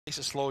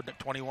It's slowed at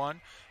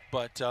 21,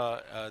 but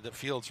the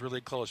field's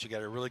really close. You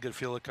got a really good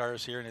field of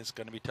cars here, and it's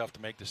going to be tough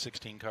to make the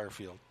 16-car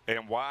field.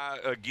 And why,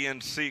 again,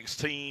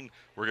 16?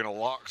 We're going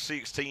to lock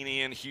 16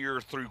 in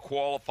here through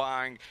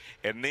qualifying,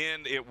 and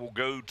then it will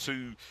go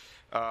to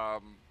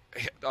a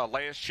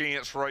last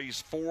chance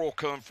race. 4 will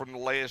come from the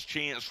last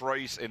chance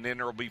race, and then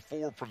there will be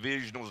 4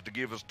 provisionals to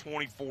give us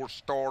 24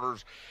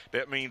 starters.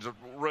 That means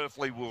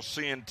roughly we'll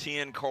send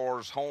 10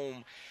 cars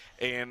home.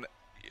 And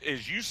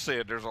as you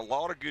said, there's a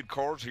lot of good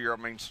cars here. I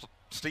mean,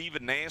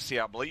 Stephen Nassy,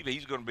 I believe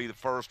he's going to be the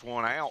first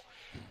one out.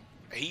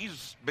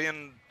 He's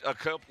been a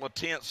couple of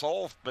tenths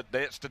off, but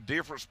that's the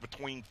difference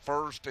between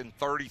first and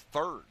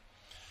 33rd.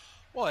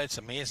 Well, it's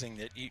amazing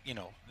that,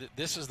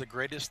 this is the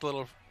greatest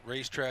little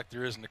racetrack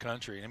there is in the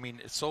country. I mean,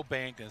 it's so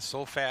banked and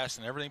so fast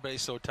and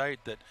everybody's so tight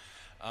that,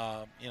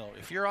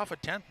 if you're off a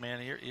 10th,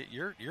 man,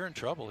 you're in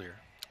trouble here.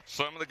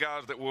 Some of the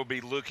guys that we'll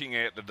be looking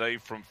at today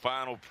from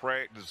final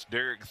practice,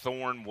 Derek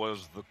Thorne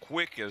was the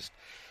quickest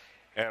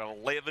at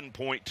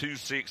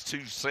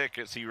 11.262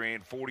 seconds. He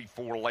ran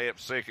 44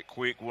 laps, second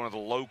quick. One of the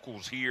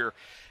locals here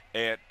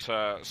at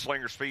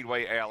Slinger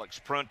Speedway, Alex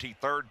Prunty.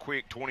 Third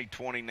quick,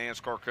 2020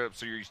 NASCAR Cup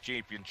Series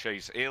champion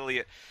Chase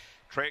Elliott.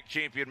 Track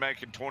champion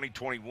back in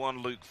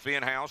 2021, Luke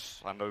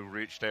Fenhouse. I know,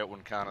 Rich, that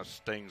one kind of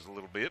stings a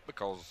little bit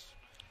because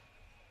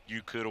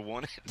you could have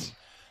won it.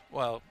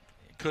 Well,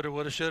 coulda,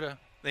 woulda, shoulda.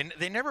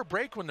 They never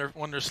break when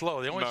they're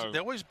slow. They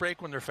always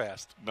break when they're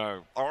fast.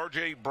 No.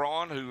 R.J.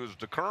 Braun, who is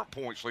the current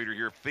points leader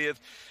here, 5th.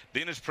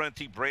 Dennis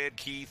Prunty, Brad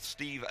Keith,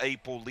 Steve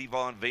Apel,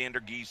 Levon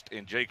Vandergeest,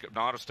 and Jacob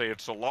Nottestad.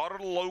 It's a lot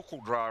of the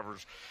local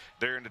drivers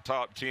there in the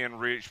top 10,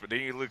 Rich. But then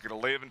you look at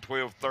 11,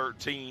 12,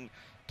 13,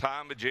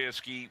 Ty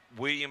Majeski,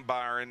 William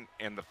Byron,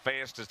 and the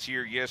fastest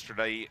here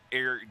yesterday,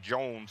 Eric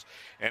Jones.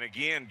 And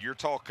again, you're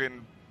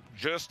talking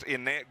just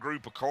in that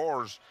group of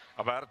cars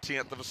about a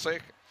tenth of a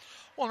second.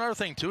 Well, another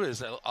thing, too, is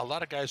that a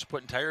lot of guys are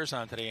putting tires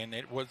on today, and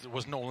it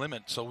was no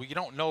limit. So you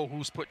don't know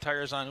who's put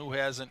tires on, who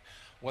hasn't,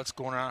 what's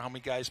going on, how many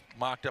guys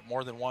mocked up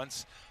more than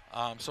once.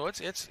 So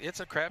it's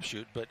a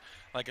crapshoot. But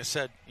like I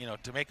said,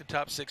 to make the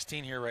top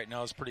 16 here right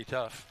now is pretty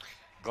tough.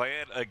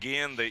 Glad,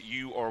 again, that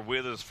you are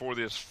with us for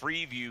this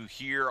Freeview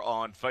here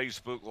on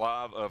Facebook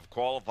Live of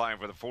qualifying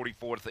for the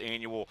 44th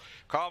Annual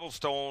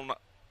Cobblestone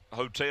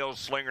Hotels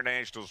Slinger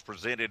Nationals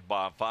presented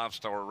by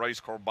 5-Star Race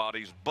Car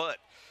Bodies. But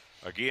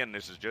again,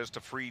 this is just a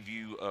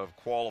preview of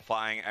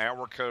qualifying.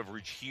 Our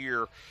coverage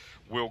here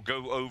will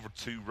go over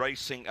to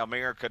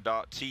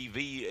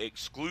RacingAmerica.tv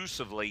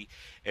exclusively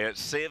at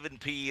 7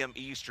 p.m.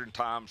 Eastern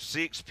Time,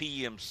 6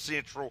 p.m.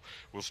 Central.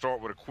 We'll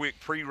start with a quick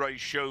pre-race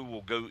show.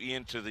 We'll go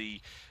into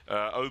the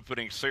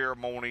opening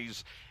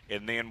ceremonies,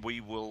 and then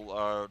we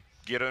will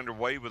get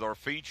underway with our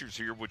features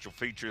here, which will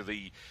feature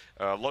the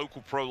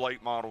local Pro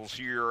Late models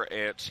here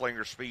at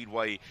Slinger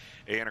Speedway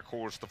and, of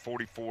course, the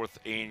 44th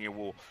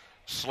Annual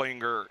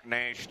Slinger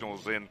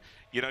Nationals. And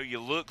you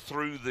look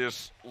through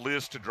this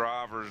list of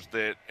drivers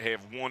that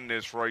have won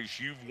this race.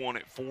 You've won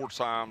it 4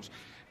 times.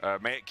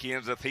 Matt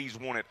Kenseth, he's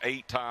won it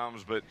 8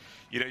 times. But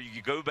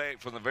you go back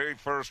from the very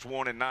first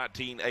one in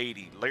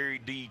 1980,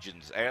 Larry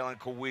Degens, Alan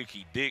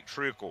Kowicki, Dick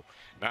Trickle,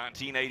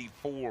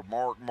 1984,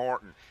 Mark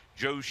Martin,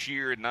 Joe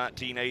Shear in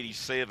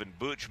 1987,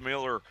 Butch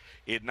Miller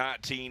in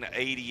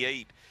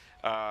 1988.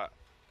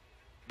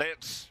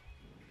 That's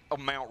a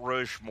Mount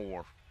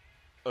Rushmore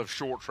of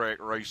short track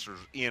racers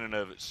in and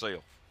of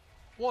itself.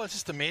 Well, it's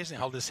just amazing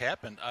how this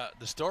happened.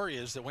 The story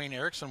is that Wayne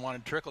Erickson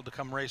wanted Trickle to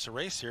come race a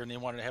race here, and they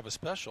wanted to have a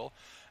special.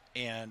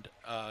 And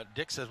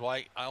Dick says,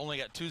 well, I only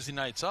got Tuesday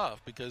nights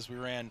off because we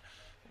ran,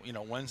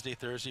 Wednesday,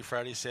 Thursday,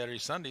 Friday, Saturday,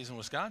 Sundays in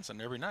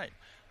Wisconsin every night.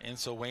 And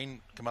so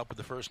Wayne came up with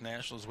the first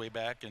Nationals way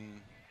back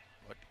in,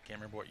 I can't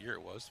remember what year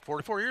it was,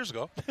 44 years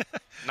ago.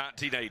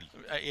 1980.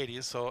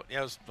 80s. So,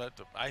 yeah,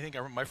 I think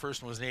my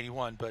first one was in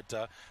 81. But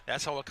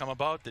that's how it come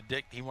about.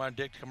 He wanted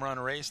Dick to come around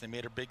a race. They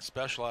made a big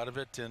special out of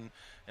it, and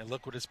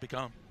look what it's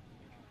become.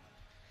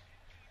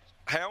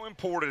 How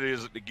important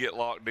is it to get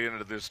locked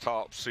into this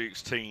top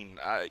 16?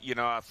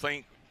 I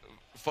think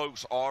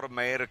folks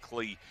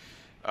automatically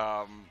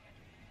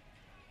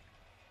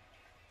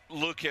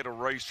look at a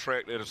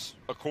racetrack that is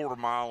a quarter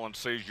mile and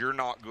says you're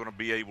not going to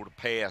be able to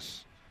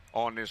pass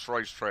on this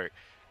racetrack.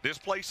 This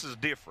place is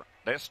different.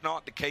 That's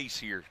not the case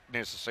here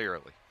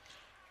necessarily.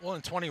 Well,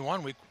 in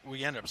 21,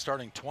 we ended up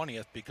starting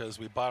 20th because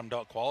we bottomed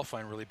out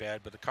qualifying really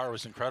bad, but the car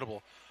was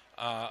incredible.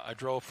 I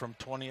drove from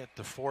 20th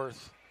to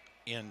 4th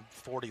in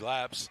 40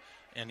 laps,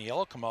 and the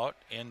yellow come out,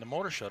 and the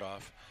motor shut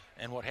off.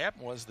 And what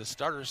happened was the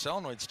starter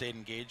solenoid stayed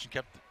engaged and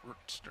kept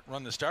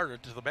run the starter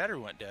until the battery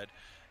went dead.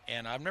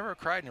 And I've never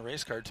cried in a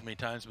race car too many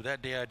times, but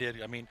that day I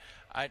did. I mean,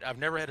 I've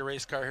never had a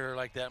race car here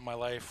like that in my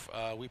life.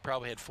 We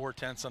probably had 4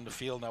 tenths on the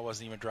field, and I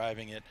wasn't even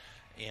driving it.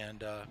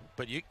 And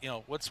but you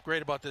know what's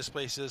great about this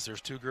place is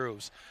there's 2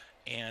 grooves,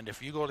 And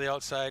if you go to the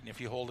outside and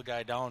if you hold the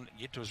guy down,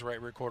 get to his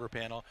right rear quarter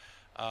panel,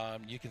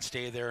 you can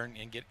stay there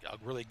and get a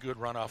really good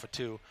run off of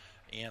 2.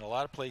 And a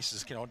lot of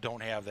places,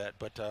 don't have that.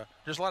 But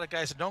there's a lot of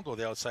guys that don't go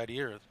the outside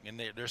either,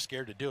 and they're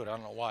scared to do it. I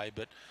don't know why,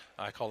 but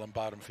I call them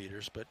bottom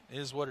feeders. But it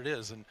is what it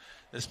is, and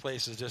this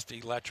place is just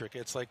electric.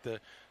 It's like the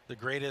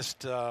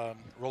greatest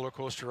roller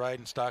coaster ride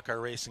in stock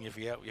car racing, if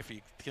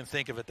you can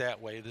think of it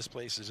that way. This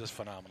place is just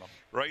phenomenal.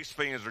 Race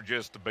fans are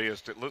just the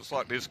best. It looks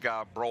like this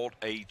guy brought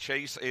a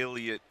Chase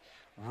Elliott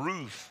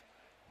roof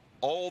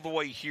all the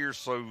way here,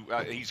 so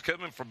he's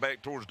coming from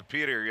back towards the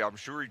pit area. I'm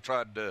sure he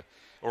tried to,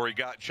 or he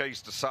got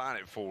Chase to sign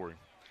it for him.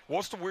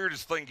 What's the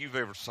weirdest thing you've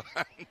ever signed?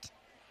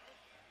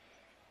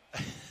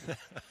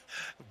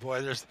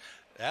 Boy,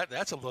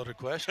 that's a loaded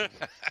question.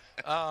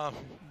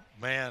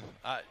 Man,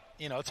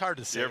 it's hard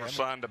to say. You ever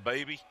signed a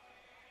baby?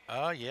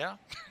 Yeah.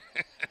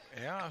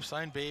 Yeah, I've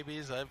signed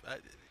babies.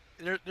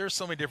 There's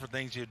so many different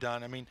things you've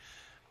done. I mean,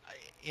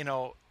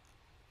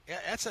 yeah,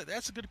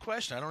 that's a good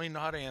question. I don't even know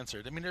how to answer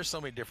it. I mean, there's so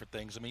many different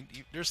things. I mean,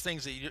 there's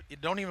things that you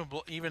don't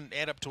even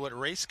add up to what a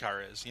race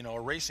car is.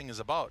 Racing is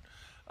about.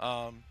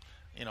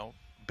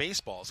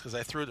 Baseballs, because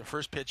I threw the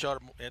first pitch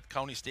out at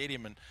County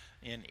Stadium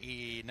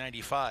in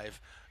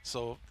 '95.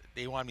 So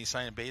they wanted me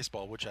signing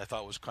baseball, which I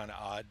thought was kind of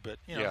odd, but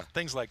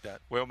things like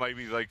that. Well,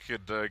 maybe they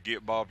could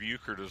get Bob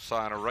Euchre to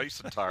sign a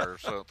racing tire or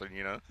something.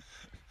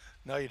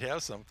 Now you'd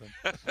have something.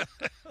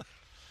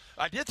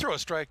 I did throw a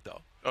strike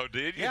though. Oh,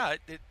 did you? Yeah,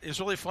 it was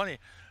really funny.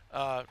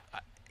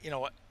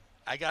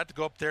 I got to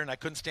go up there and I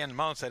couldn't stand the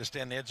mound, so I had to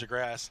stand on the edge of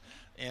grass.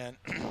 And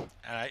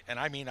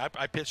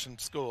I pitched in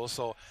school,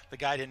 so the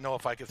guy didn't know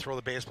if I could throw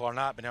the baseball or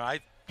not. But I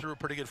threw a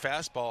pretty good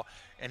fastball,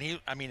 and it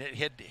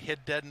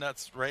hit dead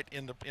nuts right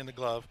in the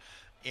glove.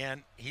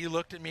 And he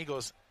looked at me,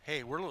 goes,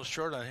 "Hey, we're a little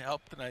short on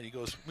help tonight." He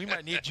goes, "We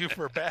might need you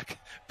for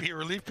be a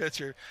relief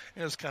pitcher."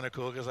 And it was kind of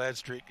cool because I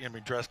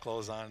had dress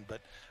clothes on.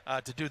 But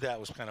to do that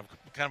was kind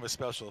of a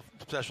special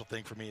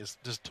thing for me. It's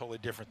just totally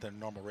different than a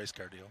normal race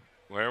car deal.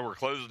 Well, we're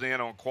closing in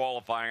on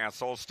qualifying. I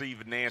saw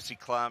Steve and Nancy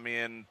climb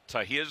in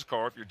to his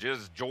car. If you're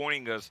just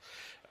joining us,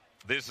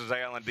 this is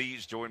Alan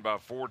Dietz, joined by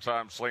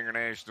 4-time Slinger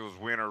Nationals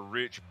winner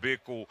Rich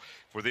Bickle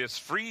for this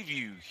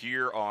Freeview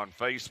here on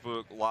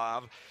Facebook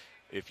Live.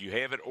 If you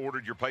haven't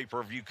ordered your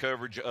pay-per-view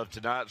coverage of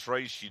tonight's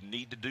race, you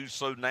need to do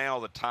so now.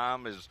 The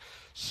time is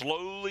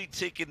slowly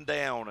ticking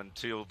down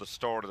until the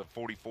start of the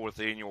 44th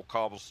Annual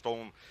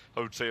Cobblestone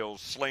Hotel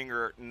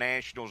Slinger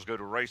Nationals. Go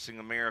to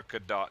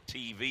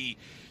racingamerica.tv.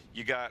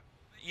 You got,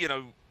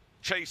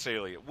 Chase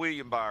Elliott,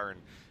 William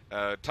Byron,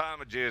 Ty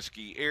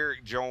Majeski,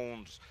 Eric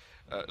Jones,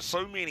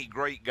 so many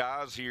great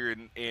guys here.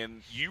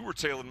 And you were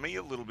telling me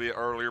a little bit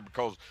earlier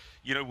because,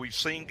 we've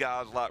seen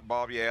guys like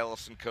Bobby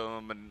Allison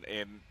come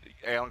and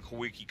Alan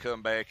Kowicki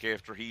come back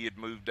after he had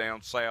moved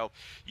down south.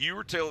 You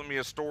were telling me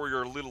a story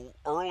a little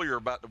earlier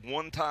about the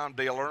one time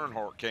Dale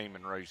Earnhardt came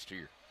and raced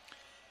here.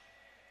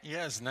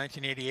 Yeah, it's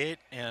 1988,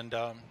 and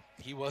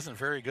he wasn't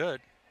very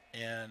good.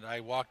 And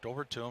I walked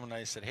over to him and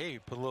I said, "Hey,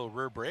 put a little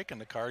rear brake in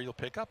the car, you'll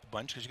pick up a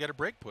bunch because you got a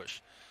brake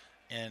push."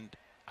 And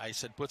I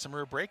said, "Put some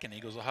rear brake in." He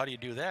goes, "Well, how do you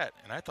do that?"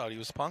 And I thought he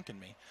was punking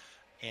me.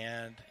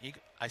 And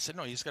I said,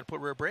 "No, you just got to put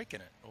rear brake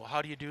in it." "Well,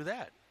 how do you do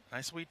that?" And I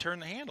said, "We turn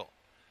the handle."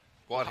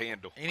 What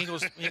handle? And he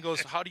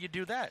goes, "How do you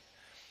do that?"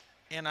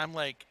 And I'm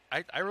like,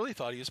 I really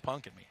thought he was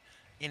punking me.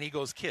 And he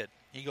goes, "Kid,"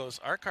 he goes,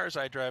 "our cars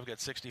I drive got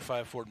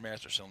 65 Ford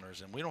Master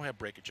Cylinders, and we don't have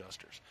brake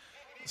adjusters.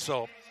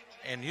 So,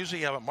 and usually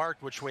you have it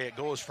marked which way it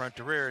goes front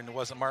to rear, and it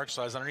wasn't marked,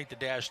 so I was underneath the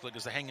dash. Look, it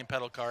was a hanging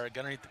pedal car. I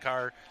got underneath the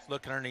car,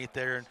 looking underneath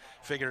there, and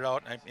figured it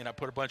out. And I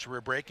put a bunch of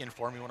rear brake in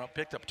for him. He went up,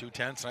 picked up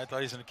 2/10, and I thought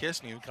he was going to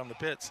kiss me when he come to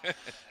pits.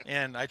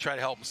 And I tried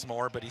to help him some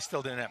more, but he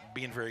still didn't end up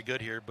being very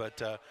good here. But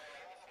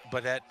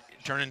that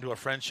turned into a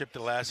friendship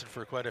that lasted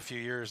for quite a few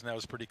years, and that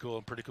was pretty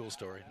cool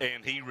story.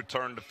 And he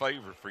returned the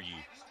favor for you.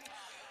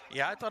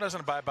 Yeah, I thought I was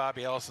going to buy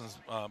Bobby Allison's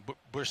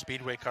Busch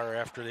Speedway car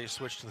after they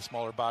switched to the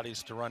smaller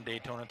bodies to run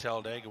Daytona and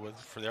Talladega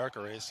for the ARCA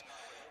race.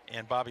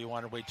 And Bobby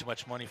wanted way too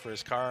much money for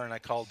his car, and I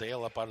called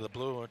Dale up out of the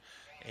blue.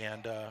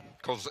 And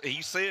because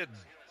he said,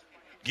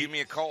 "Give me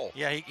a call."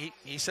 Yeah,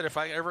 he said, "If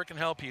I ever can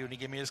help you," and he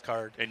gave me his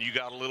card. And you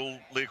got a little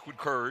liquid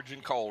courage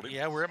and called him.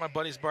 Yeah, we're at my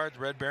buddy's bar at the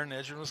Red Baron in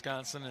Edgerton,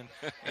 Wisconsin,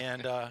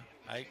 and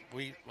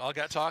we all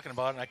got talking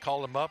about it, and I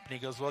called him up, and he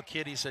goes, "Well,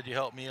 kid," he said, "you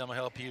help me, I'm going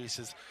to help you." He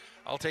says,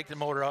 "I'll take the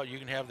motor out. You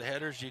can have the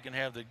headers. You can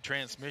have the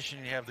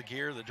transmission. You have the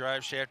gear, the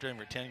drive shaft, and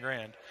for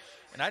 $10,000.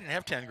 And I didn't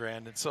have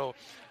 $10,000. And so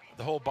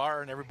the whole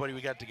bar and everybody, we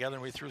got together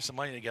and we threw some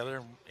money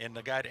together. And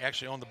the guy that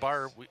actually owned the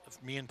bar,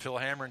 me and Phil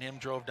Hammer and him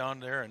drove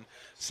down there and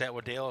sat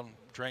with Dale and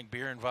drank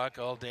beer and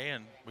vodka all day.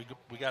 And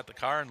we got the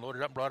car and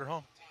loaded up and brought it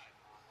home.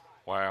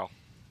 Wow.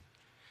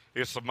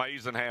 It's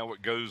amazing how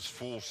it goes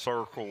full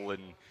circle.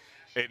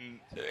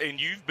 And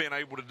you've been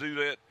able to do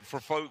that for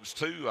folks,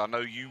 too. I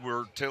know you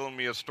were telling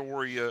me a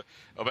story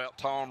about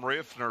Tom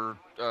Riffner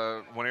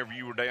whenever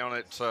you were down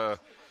at,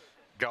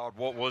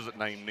 what was it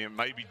named then?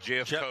 Maybe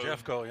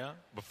Jeffco, yeah.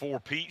 Before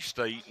Peach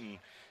State.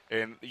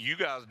 And you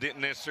guys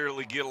didn't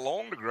necessarily get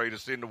along the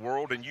greatest in the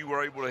world, and you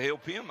were able to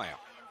help him out.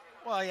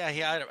 Well, yeah, he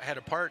had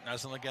a part, and I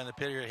was looking on the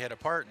pit here. He had a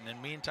part, and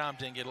then me and Tom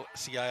didn't get to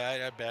see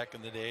eye back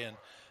in the day,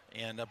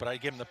 but I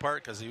gave him the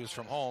part because he was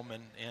from home,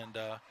 and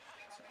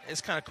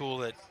it's kind of cool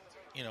that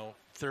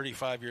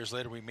 35 years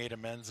later we made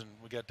amends and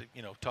we got to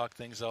talk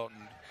things out,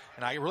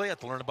 and I really had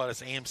to learn about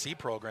his AMC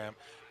program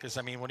because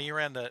I mean when he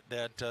ran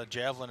that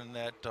javelin and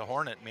that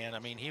Hornet, man, I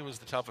mean he was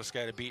the toughest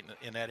guy to beat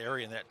in that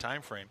area in that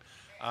time frame.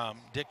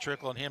 Dick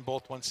Trickle and him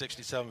both won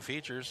 67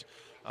 features.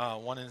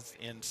 One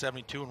in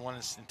 72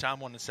 and Tom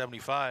won in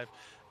 75,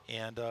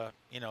 and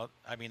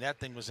I mean that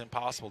thing was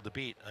impossible to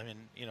beat. I mean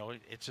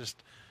it's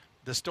just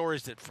the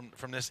stories that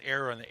from this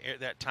era and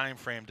that time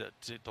frame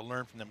to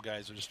learn from them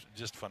guys are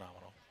just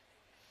phenomenal.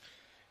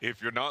 If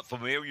you're not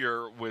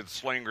familiar with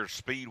Slinger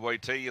Speedway,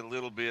 tell you a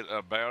little bit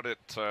about it.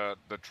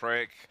 The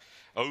track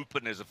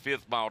opened as a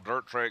 5th mile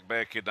dirt track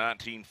back in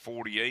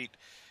 1948.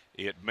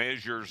 It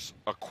measures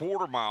a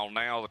quarter mile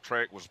now. The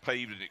track was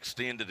paved and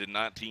extended in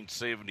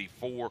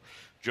 1974.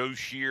 Joe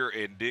Shear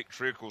and Dick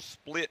Trickle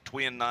split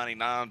twin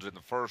 99s in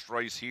the first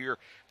race here.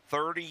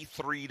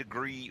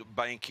 33-degree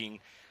banking.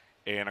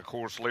 And, of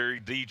course, Larry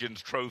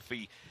Deegan's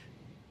trophy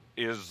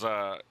is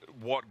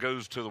what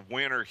goes to the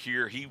winner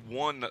here. He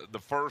won the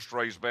first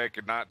race back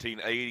in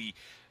 1980.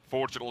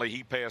 Fortunately,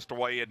 he passed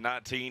away in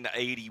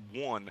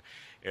 1981.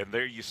 And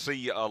there you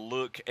see a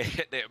look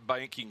at that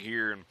banking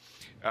here. And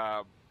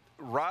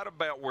right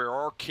about where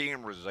our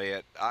camera's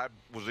at, I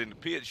was in the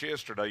pits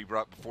yesterday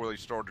right before they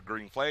started the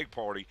green flag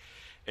party,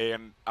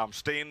 and I'm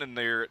standing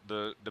there at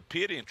the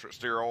pit entrance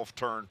there off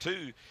turn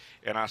 2,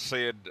 and I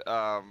said,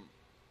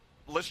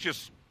 let's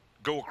just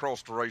go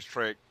across the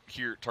racetrack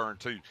here at turn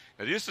 2.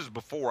 Now, this is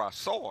before I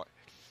saw it.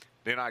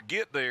 Then I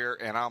get there,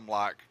 and I'm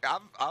like,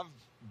 I've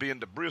been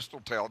to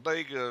Bristol,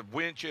 Talladega,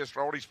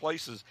 Winchester, all these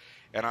places,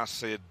 and I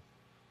said,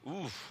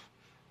 oof.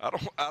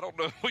 I don't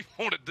know if we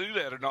want to do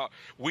that or not.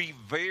 We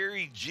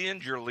very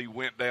gingerly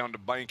went down to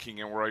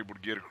banking and were able to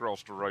get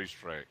across the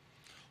racetrack.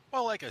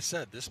 Well, like I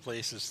said, this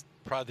place is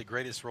probably the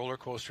greatest roller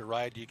coaster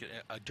ride you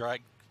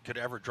could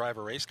ever drive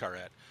a race car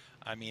at.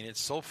 I mean, it's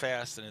so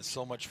fast and it's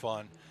so much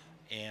fun,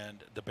 and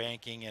the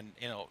banking and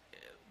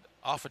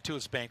off of 2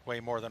 it's banked way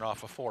more than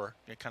off of 4.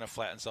 It kind of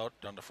flattens out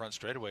down the front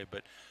straightaway,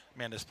 but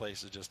man, this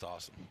place is just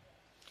awesome.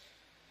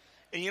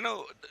 And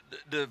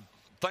the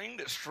thing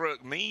that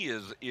struck me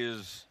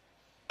is.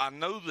 I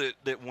know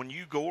that when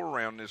you go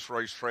around this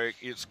racetrack,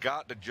 it's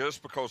got to,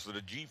 just because of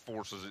the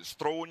G-forces, it's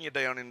throwing you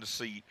down in the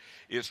seat.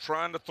 It's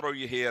trying to throw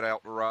your head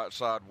out the right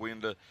side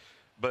window.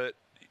 But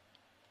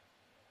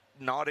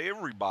not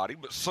everybody,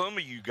 but some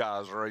of you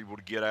guys are able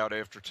to get out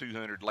after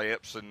 200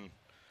 laps. And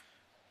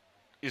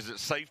is it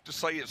safe to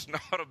say it's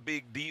not a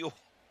big deal?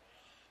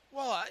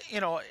 Well,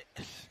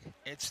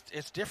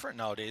 it's different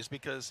nowadays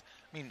because,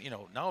 I mean,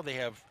 now they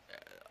have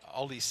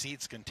all these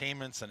seats,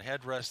 containments, and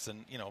headrests,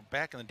 and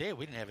back in the day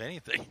we didn't have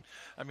anything.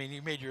 I mean,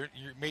 you made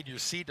your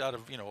seat out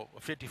of a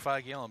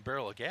 55-gallon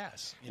barrel of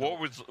gas. What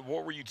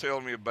were you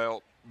telling me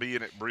about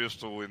being at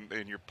Bristol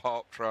and your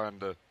pop trying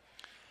to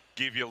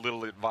give you a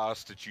little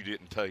advice that you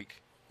didn't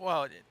take?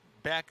 Well,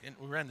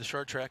 we ran the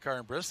short track car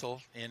in Bristol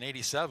in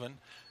 '87,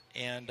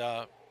 and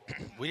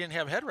we didn't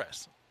have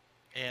headrests.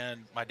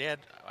 And my dad,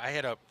 I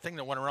had a thing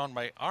that went around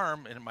my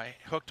arm and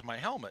hooked to my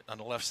helmet on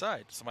the left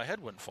side, so my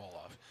head wouldn't fall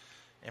off.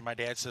 And my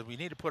dad said, we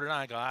need to put it on.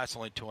 I go, it's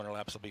only 200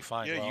 laps. I'll be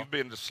fine. Yeah, well, you've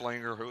been to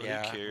Slinger. Who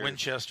cares?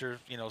 Winchester,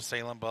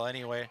 Salem. But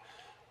anyway,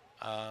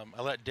 I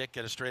let Dick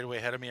get a straightaway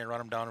ahead of me and run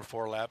him down in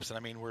 4 laps. And,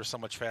 I mean, we're so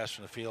much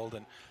faster in the field.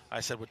 And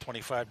I said, with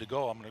 25 to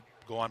go, I'm going to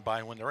go on by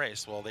and win the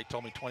race. Well, they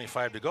told me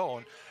 25 to go,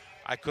 and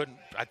I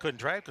couldn't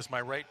drive because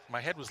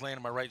my head was laying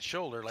on my right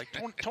shoulder. Like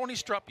Tony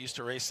Strupp used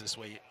to race this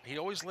way. He'd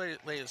always lay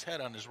his head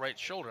on his right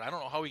shoulder. I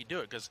don't know how he'd do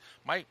it because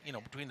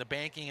between the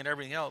banking and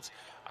everything else,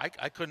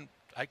 I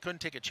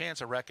couldn't take a chance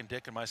of wrecking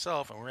Dick and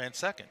myself, and we ran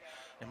second.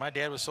 And my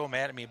dad was so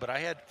mad at me, but I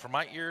had, from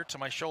my ear to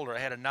my shoulder, I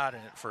had a knot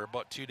in it for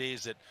about 2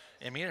 days. It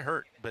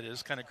hurt, but it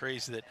was kind of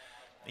crazy that,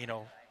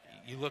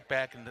 you look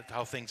back and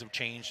how things have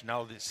changed.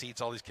 Now the seats,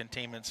 all these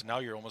containments, and now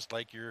you're almost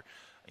like you're,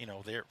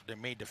 they're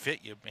made to fit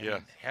you.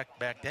 And heck,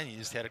 back then you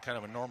just had a kind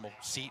of a normal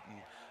seat,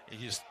 and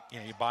you just, you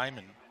buy them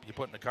and you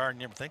put it in the car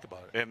and you never think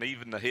about it. And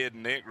even the head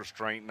and neck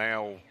restraint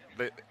now,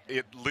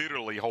 it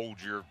literally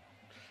holds your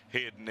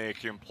head and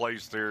neck in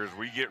place there as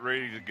we get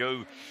ready to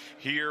go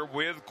here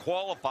with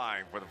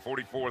qualifying for the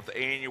 44th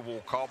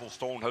annual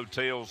Cobblestone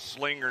Hotels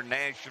Slinger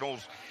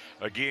Nationals.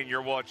 Again,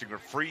 you're watching a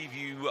free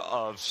view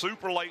of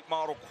super late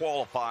model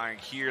qualifying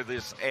here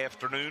this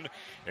afternoon.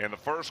 And the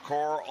first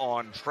car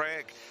on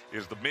track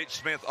is the Mitch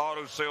Smith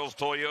Auto Sales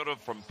Toyota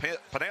from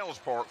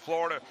Pinellas Park,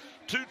 Florida.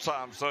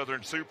 2-time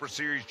Southern Super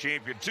Series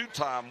champion,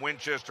 2-time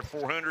Winchester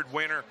 400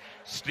 winner,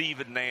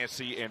 Stephen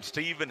Nasse. And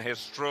Stephen has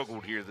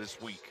struggled here this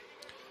week.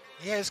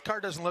 Yeah, his car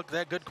doesn't look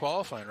that good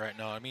qualifying right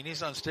now. I mean,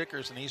 he's on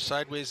stickers, and he's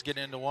sideways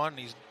getting into 1.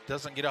 He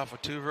doesn't get off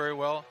of 2 very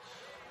well,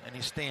 and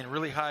he's staying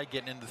really high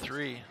getting into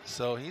 3.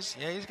 So he's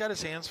got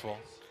his hands full.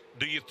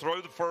 Do you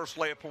throw the first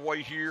lap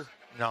away here?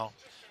 No,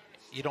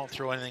 you don't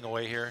throw anything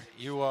away here.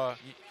 You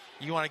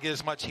you want to get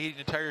as much heat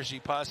in the tires as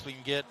you possibly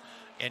can get,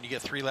 and you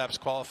get 3 laps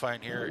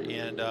qualifying here.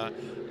 And I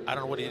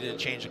don't know what he did to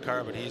change the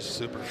car, but he's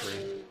super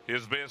free.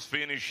 His best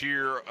finish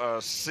here,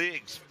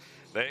 6th.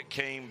 That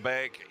came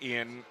back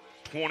in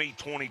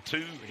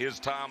 2022. His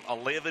time,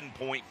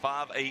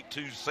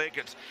 11.582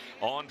 seconds.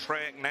 On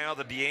track now,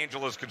 the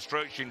DeAngelis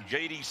Construction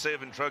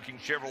JD7 Trucking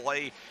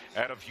Chevrolet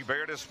out of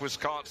Hubertus,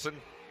 Wisconsin.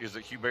 Is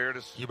it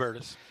Hubertus?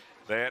 Hubertus.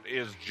 That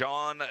is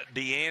John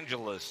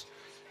DeAngelis.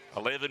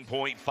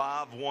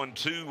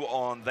 11.512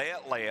 on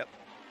that lap.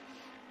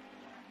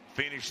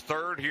 Finished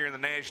 3rd here in the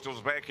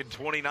Nationals back in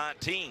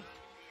 2019.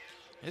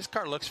 His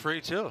car looks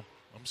free, too.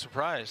 I'm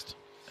surprised.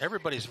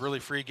 Everybody's really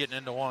free getting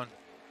into one.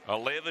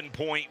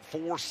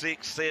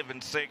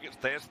 11.467 seconds.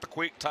 That's the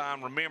quick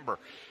time. Remember,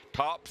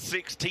 top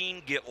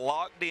 16 get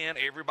locked in.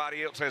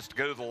 Everybody else has to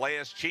go to the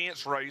last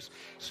chance race.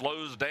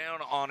 Slows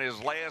down on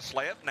his last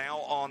lap. Now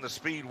on the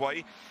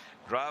speedway.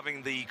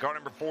 Driving the car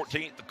number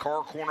 14, the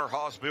Car Corner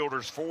Haas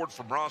Builders Ford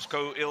from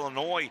Roscoe,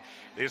 Illinois.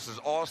 This is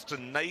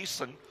Austin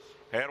Nason.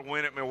 Had a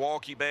win at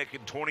Milwaukee back in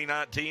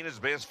 2019. His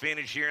best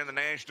finish here in the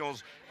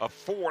Nationals, a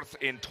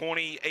 4th in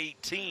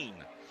 2018.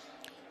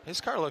 His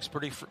car looks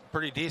pretty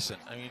decent.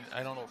 I mean,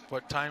 I don't know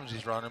what times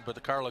he's running, but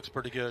the car looks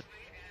pretty good.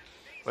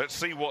 Let's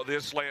see what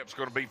this lap's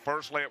going to be.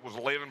 First lap was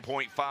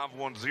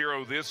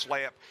 11.510. This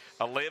lap,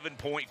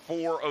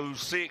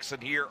 11.406.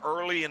 And here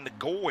early in the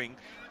going,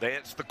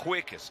 that's the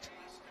quickest.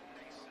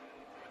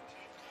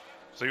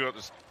 See what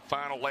the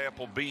final lap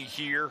will be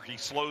here. He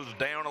slows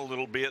down a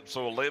little bit,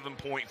 so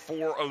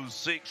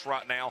 11.406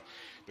 right now.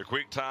 The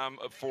quick time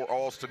for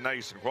Austin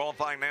Nason.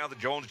 Qualifying now, the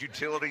Jones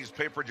Utilities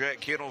Pepper Jack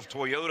Kennels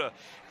Toyota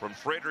from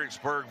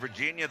Fredericksburg,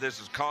 Virginia.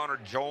 This is Connor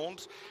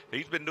Jones.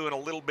 He's been doing a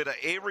little bit of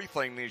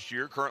everything this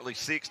year, currently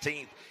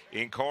 16th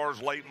in cars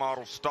late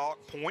model stock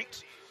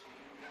points.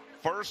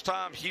 First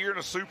time here in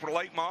a super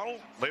late model,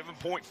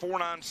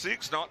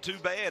 11.496, not too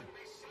bad.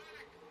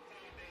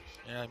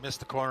 Yeah, I missed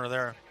the corner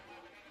there.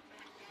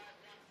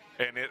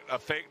 And it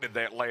affected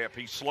that lap.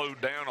 He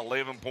slowed down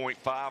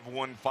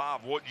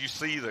 11.515. What did you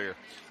see there?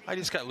 I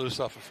just got loose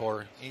off of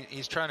 4.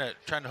 He's trying to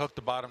hook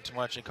the bottom too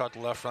much. He caught the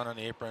left front on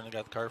the apron and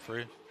got the car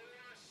free.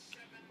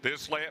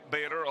 This lap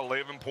better,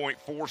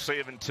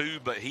 11.472,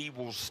 but he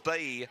will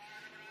stay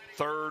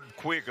 3rd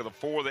quick of the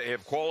 4 that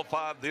have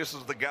qualified. This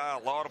is the guy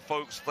a lot of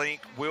folks think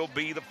will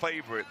be the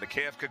favorite, the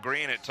Kafka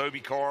Granite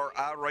Toby Carr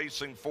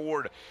iRacing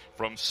Ford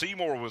from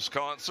Seymour,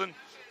 Wisconsin.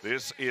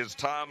 This is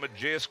Tom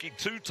Majeski,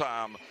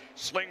 2-time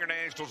Slinger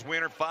Nationals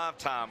winner,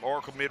 5-time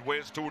ARCA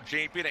Midwest Tour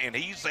champion, and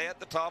he's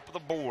at the top of the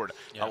board,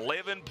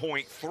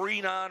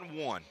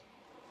 11.391.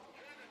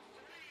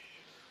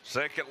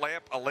 Second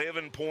lap,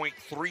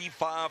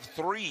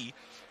 11.353,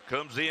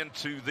 comes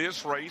into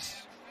this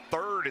race,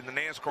 3rd in the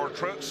NASCAR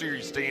Truck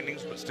Series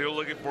standings, but still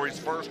looking for his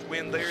first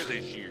win there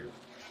this year.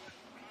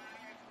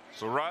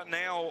 So right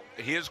now,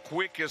 his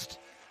quickest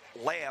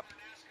lap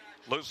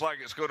looks like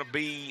it's going to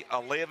be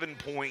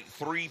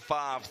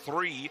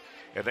 11.353,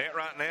 and that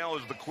right now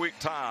is the quick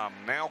time.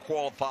 Now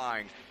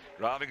qualifying,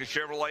 driving a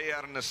Chevrolet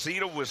out of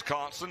Nacita,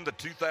 Wisconsin, the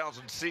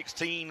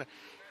 2016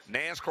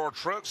 NASCAR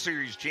Truck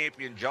Series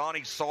champion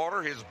Johnny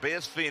Sauter. His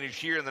best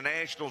finish here in the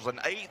Nationals, an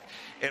 8th.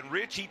 And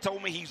Rich, he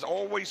told me he's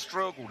always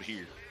struggled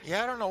here.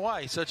 Yeah, I don't know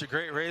why. He's such a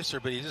great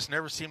racer, but he just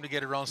never seemed to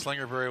get around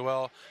Slinger very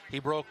well. He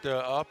broke the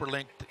upper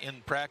link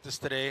in practice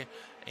today,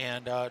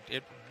 and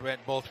it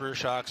went both rear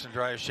shocks and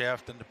drive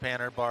shaft and the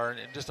panner bar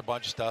and just a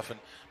bunch of stuff.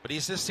 But he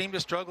just seemed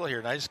to struggle here,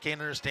 and I just can't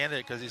understand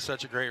it because he's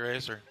such a great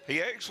racer.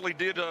 He actually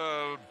did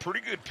a pretty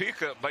good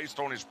pickup based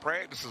on his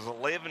practices,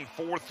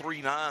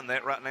 11.439.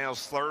 That right now is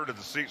 3rd of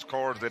the 6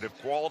 cars that have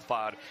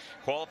qualified.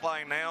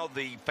 Qualifying now,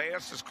 the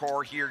fastest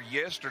car here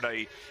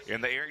yesterday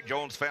in the Eric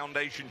Jones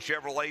Foundation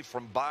Chevrolet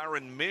from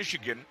Byron,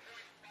 Michigan.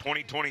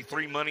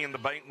 2023 Money in the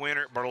Bank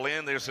winner at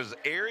Berlin. This is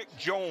Eric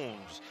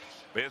Jones.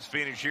 Best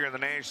finish here in the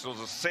Nationals,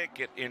 a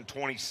 2nd in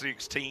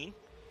 2016.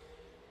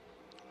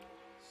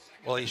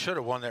 Well, he should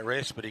have won that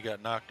race, but he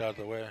got knocked out of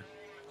the way.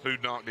 Who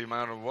knocked him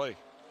out of the way?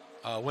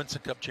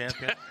 Winston Cup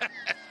champion,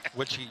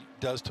 which he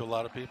does to a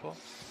lot of people.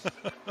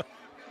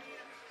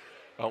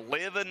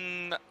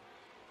 11,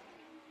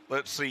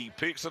 let's see,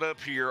 picks it up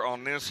here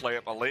on this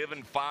lap,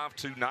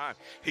 11.529.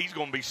 He's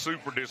going to be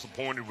super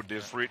disappointed with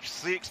this, Rich.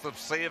 6th of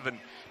 7.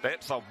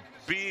 That's a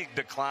big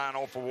decline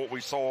off of what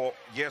we saw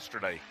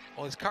yesterday.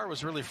 Well, his car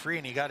was really free,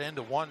 and he got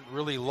into one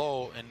really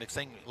low, and the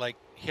thing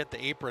hit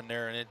the apron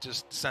there, and it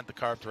just sent the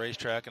car up the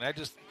racetrack. And that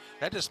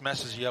just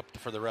messes you up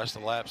for the rest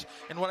of the laps.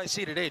 And what I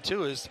see today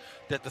too is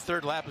that the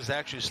 3rd lap is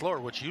actually slower,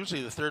 which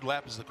usually the 3rd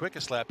lap is the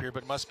quickest lap here,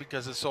 but it must be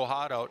because it's so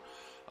hot out.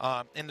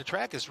 And the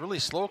track is really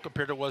slow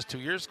compared to what it was 2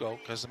 years ago.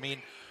 Because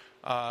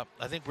I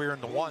think we were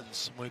in the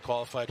ones when we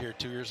qualified here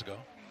 2 years ago.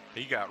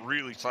 He got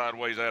really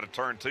sideways out of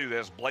turn 2.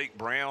 That's Blake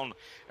Brown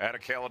out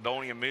of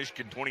Caledonia,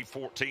 Michigan,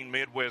 2014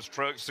 Midwest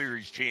Truck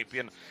Series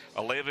champion.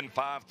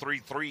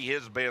 11.533,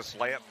 his best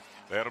lap.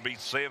 That'll be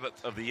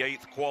 7th of the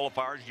 8th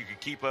qualifiers. You can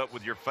keep up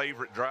with your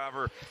favorite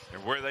driver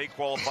and where they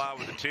qualify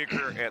with the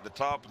ticker at the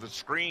top of the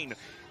screen.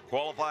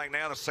 Qualifying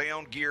now, the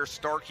Sound Gear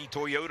Starkey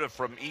Toyota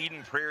from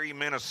Eden Prairie,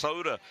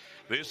 Minnesota.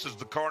 This is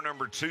the car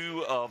number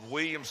 2 of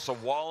William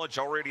Sawalich,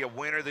 already a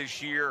winner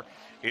this year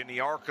in the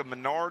ARCA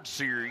Menard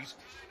Series.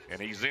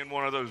 And he's in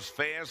one of those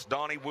fast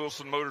Donnie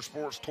Wilson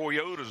Motorsports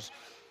Toyotas.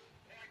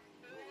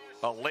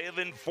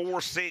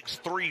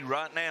 11.463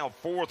 right now,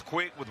 4th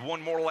quick with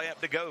one more lap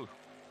to go.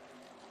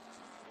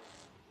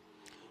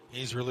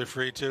 He's really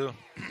free, too.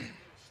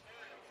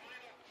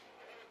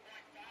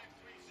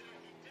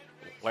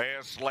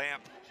 Last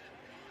lap.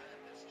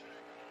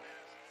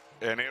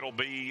 And it'll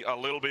be a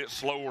little bit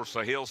slower,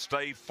 so he'll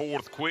stay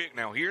 4th quick.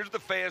 Now, here's the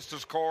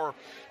fastest car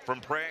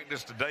from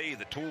practice today,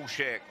 the Tool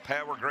Shack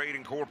Power Grade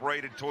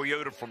Incorporated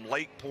Toyota from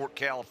Lakeport,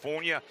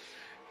 California.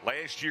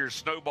 Last year's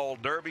Snowball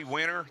Derby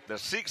winner, the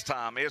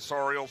 6-time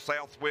SRL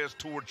Southwest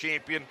Tour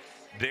champion,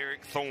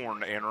 Derek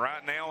Thorne. And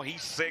right now, he's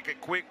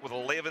 2nd quick with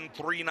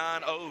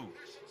 11.390.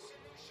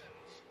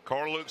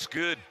 Car looks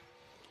good.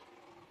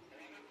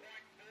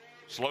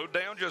 Slowed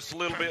down just a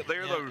little bit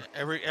there, though.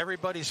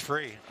 Everybody's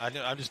free.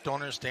 I just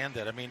don't understand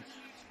that. I mean,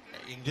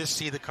 you can just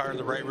see the car in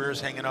the right rears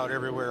hanging out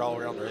everywhere all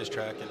around the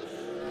racetrack.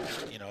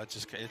 And, you know, it's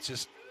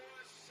just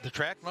the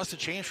track must have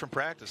changed from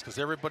practice because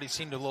everybody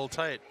seemed a little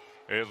tight.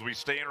 As we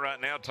stand right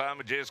now, Ty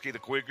Majeski the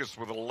quickest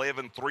with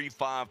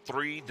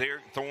 11.353.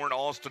 Derek Thorne,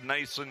 Austin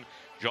Nason,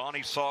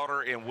 Johnny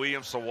Sauter, and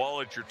William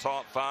Sawalich, your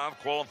top 5.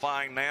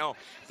 Qualifying now,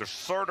 the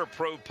Serta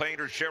Pro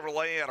Painter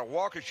Chevrolet out of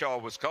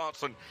Waukesha,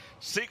 Wisconsin.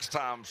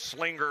 6-time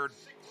Slinger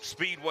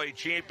Speedway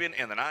champion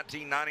and the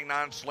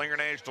 1999 Slinger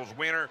Nationals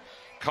winner,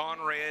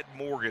 Conrad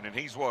Morgan. And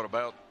he's, what,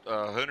 about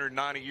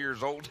 190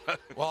 years old?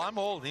 Well, I'm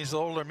old. He's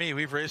older than me.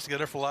 We've raced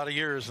together for a lot of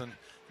years, and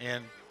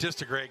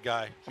just a great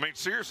guy. I mean,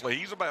 seriously,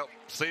 he's about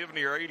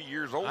 70 or 80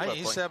 years old, I think.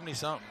 He's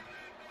 70-something.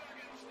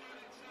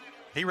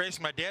 He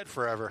raced my dad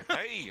forever.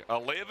 Hey,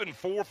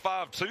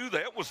 11.452.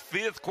 That was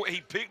 5th quick.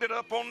 He picked it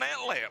up on that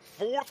lap.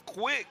 4th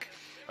quick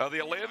of the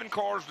 11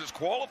 cars that's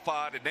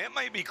qualified, and that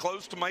may be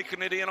close to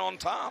making it in on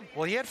time.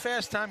 Well, he had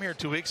fast time here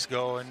 2 weeks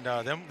ago, and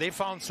they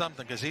found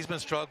something because he's been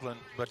struggling,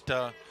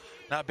 but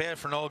not bad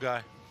for an old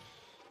guy.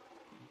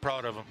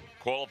 Proud of him.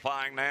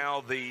 Qualifying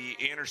now, the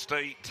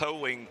Interstate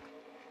Towing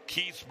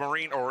Keith's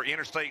Marine, or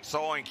Interstate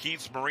Sawing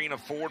Keith's Marina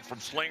Ford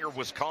from Slinger,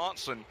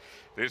 Wisconsin.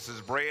 This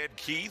is Brad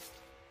Keith.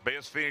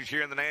 Best finish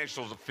here in the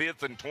Nationals, a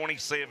 5th in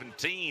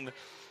 2017.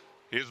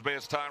 His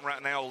best time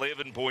right now,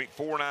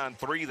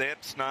 11.493.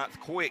 That's 9th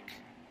quick.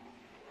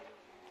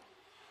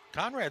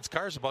 Conrad's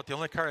car is about the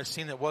only car I've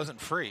seen that wasn't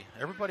free.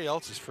 Everybody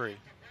else is free.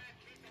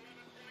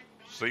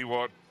 See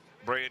what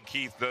Brad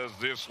Keith does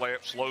this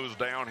lap. Slows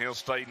down. He'll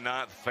stay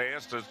 9th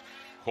fastest.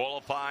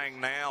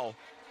 Qualifying now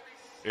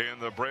in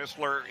the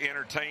Bressler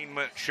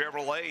Entertainment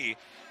Chevrolet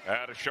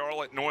out of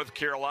Charlotte, North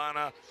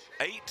Carolina.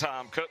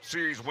 8-time Cup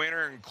Series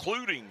winner,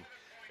 including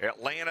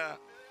Atlanta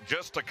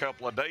just a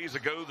couple of days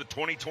ago. The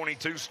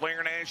 2022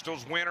 Slinger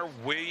Nationals winner,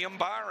 William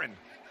Byron.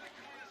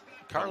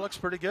 Car looks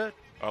pretty good.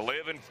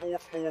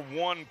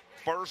 11.441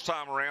 first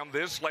time around.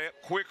 This lap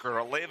quicker,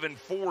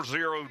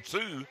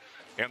 11.402,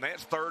 and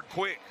that's 3rd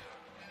quick.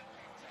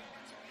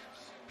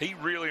 He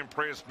really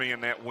impressed me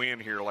in that win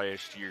here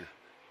last year.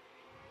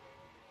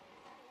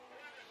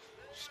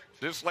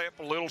 This lap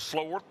a little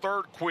slower,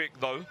 3rd quick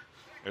though,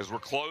 as we're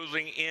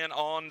closing in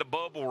on the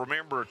bubble.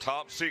 Remember,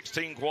 top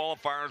 16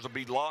 qualifiers will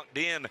be locked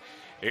in.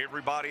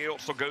 Everybody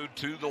else will go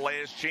to the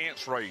last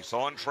chance race.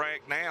 On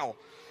track now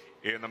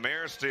in the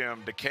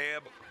Meristem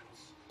DeKalb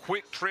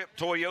Quick Trip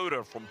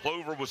Toyota from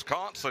Plover,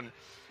 Wisconsin.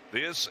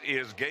 This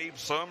is Gabe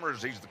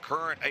Summers. He's the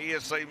current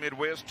ASA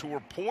Midwest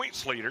Tour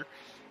points leader,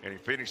 and he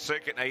finished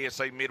 2nd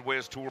ASA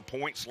Midwest Tour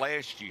points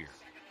last year.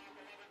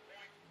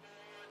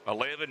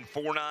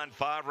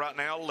 11.495 right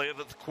now,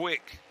 11th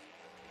quick.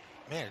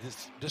 Man,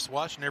 just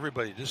watching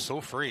everybody, just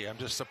so free. I'm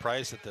just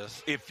surprised at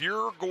this. If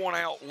you're going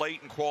out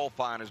late in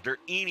qualifying, is there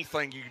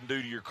anything you can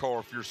do to your car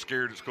if you're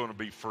scared it's going to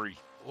be free?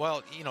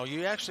 Well, you know,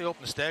 you actually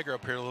open the stagger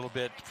up here a little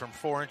bit from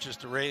 4 inches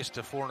to race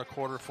to 4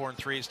 1/4, 4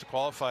 3/8 to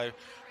qualify.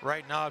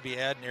 Right now, I'd be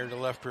adding air to the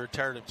left rear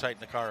tire to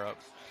tighten the car up.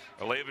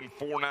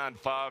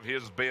 11.495.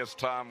 His best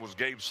time was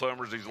Gabe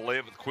Summers. He's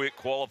 11th quick.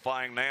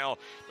 Qualifying now,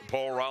 the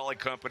Paul Riley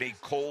Company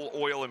Coal,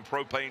 Oil, and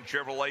Propane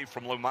Chevrolet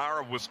from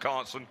Lomira,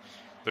 Wisconsin.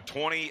 The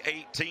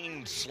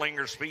 2018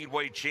 Slinger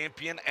Speedway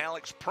champion,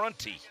 Alex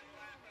Prunty.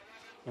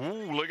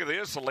 Ooh, look at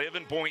this,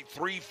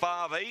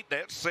 11.358.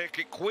 That's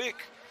 2nd quick.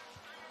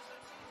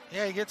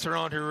 Yeah, he gets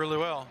around here really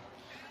well.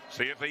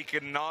 See if he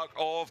can knock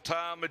off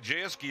Ty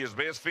Majeski, his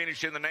best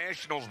finish in the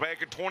Nationals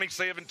back in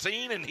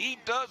 2017, and he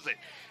does it.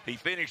 He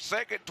finished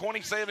 2nd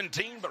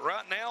 2017, but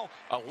right now,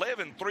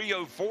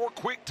 11.304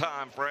 quick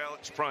time for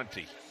Alex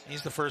Prunty.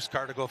 He's the first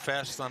car to go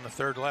fast on the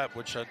 3rd lap,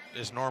 which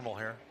is normal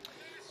here.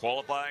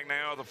 Qualifying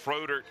now, the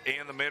Frodert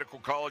and the Medical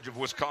College of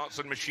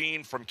Wisconsin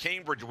machine from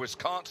Cambridge,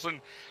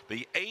 Wisconsin.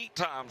 The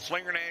 8-time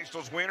Slinger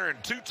Nationals winner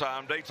and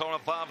 2-time Daytona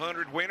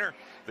 500 winner.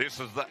 This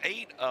is the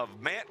 8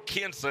 of Matt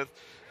Kenseth.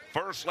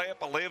 First lap,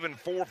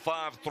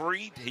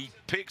 11.453. He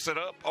picks it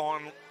up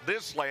on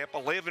this lap,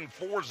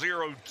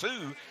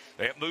 11.402.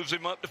 That moves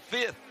him up to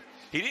 5th.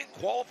 He didn't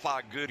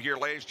qualify good here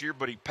last year,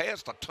 but he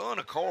passed a ton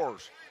of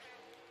cars.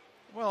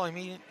 Well, I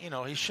mean,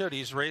 he should.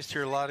 He's raced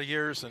here a lot of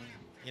years, and,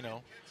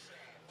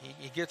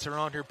 he gets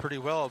around here pretty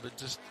well, but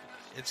just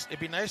it'd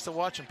be nice to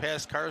watch him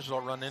pass cars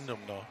without running into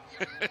them, though.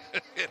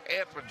 It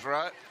happens,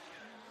 right?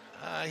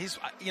 He's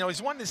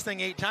won this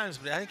thing 8 times,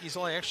 but I think he's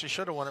only actually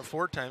should have won it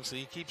 4 times, so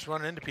he keeps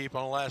running into people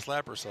on the last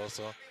lap or so.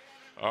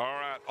 All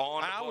right,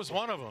 I was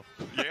one of them.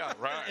 Yeah,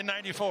 right. In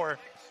 '94.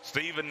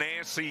 Stephen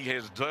Nancy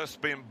has just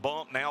been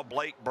bumped. Now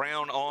Blake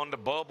Brown on the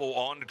bubble,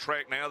 on the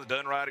track now. The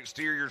Dunride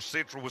Exterior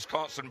Central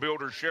Wisconsin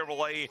Builders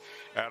Chevrolet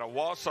out of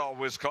Wausau,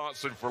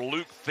 Wisconsin for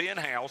Luke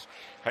Finhouse.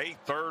 Hey,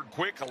 third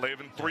quick,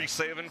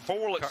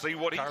 11.374. Let's see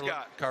what he's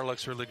got. Car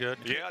looks really good.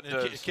 Yeah, it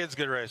does. The kid's a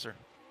good racer.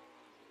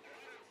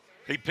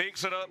 He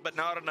picks it up, but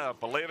not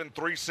enough.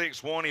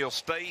 11.361. He'll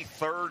stay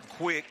third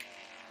quick.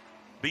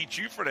 Beat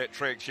you for that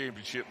track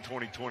championship in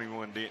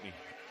 2021, didn't he?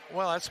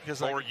 Well, that's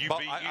because I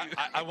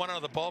went out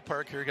of the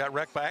ballpark here, got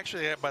wrecked by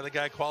the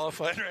guy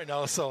qualified right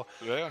now. So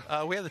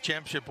yeah, we had the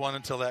championship one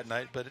until that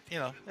night, but it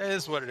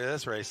is what it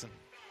is, racing.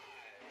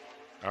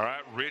 All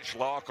right, Rich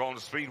Locke on the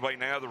speedway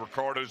now. The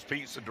Ricardo's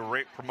Pizza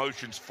Direct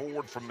Promotions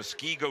Ford from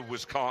Muskego,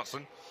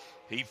 Wisconsin.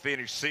 He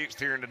finished 6th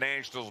here in the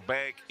Nationals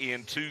back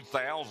in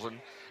 2000.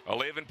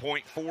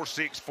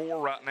 11.464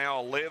 right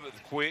now,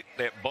 11th quick.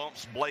 That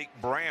bumps Blake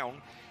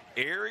Brown.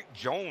 Eric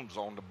Jones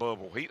on the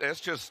bubble. That's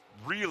just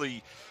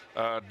really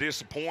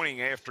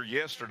disappointing after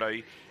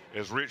yesterday,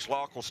 as Rich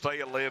Locke will stay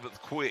 11th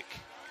quick.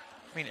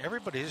 I mean,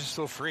 everybody's just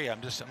so free. I'm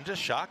just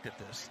shocked at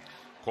this.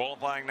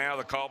 Qualifying now,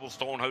 the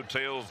Cobblestone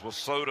Hotels with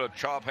Soda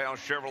Chop House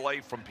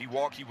Chevrolet from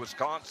Pewaukee,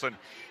 Wisconsin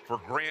for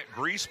Grant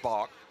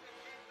Griesbach.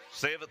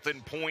 7th in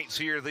points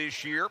here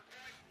this year.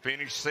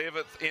 Finished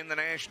 7th in the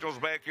Nationals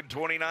back in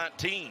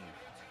 2019.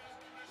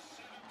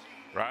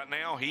 Right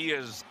now, he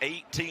is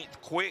 18th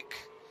quick.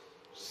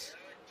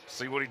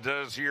 See what he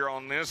does here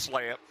on this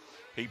lap.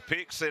 He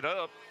picks it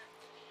up.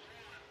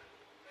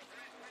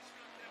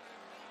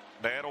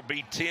 That'll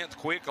be 10th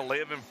quick,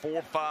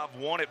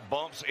 11.451. It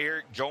bumps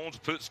Eric Jones,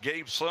 puts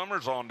Gabe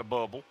Summers on the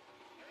bubble.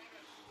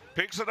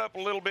 Picks it up a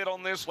little bit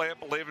on this lap,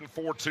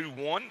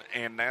 11.421,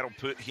 and that'll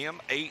put him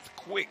 8th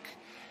quick.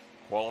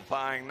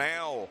 Qualifying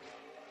now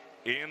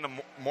in the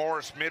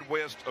Morris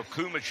Midwest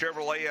Okuma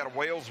Chevrolet out of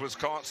Wales,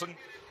 Wisconsin.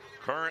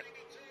 Current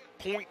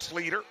points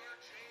leader,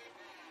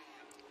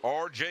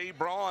 R.J.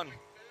 Braun.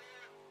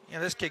 Yeah,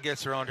 this kid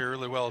gets around here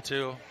really well,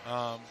 too.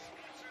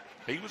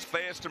 He was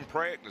fast in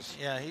practice.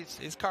 Yeah,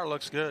 his car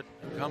looks good.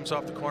 Comes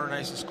off the corner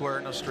nice and square,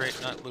 no straight,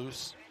 not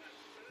loose.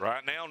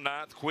 Right now,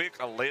 9th quick,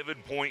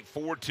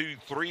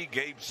 11.423.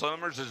 Gabe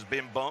Summers has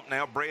been bumped.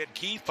 Now Brad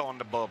Keith on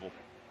the bubble.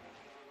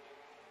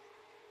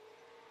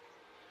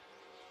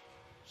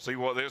 See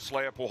what this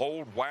lap will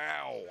hold.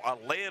 Wow,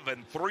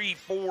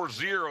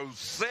 11.340,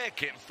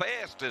 second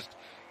fastest.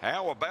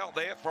 How about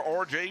that for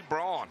R.J.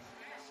 Braun?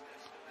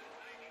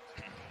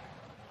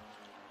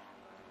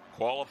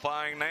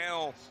 Qualifying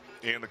now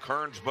in the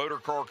Kearns Motor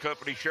Car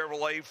Company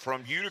Chevrolet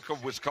from Utica,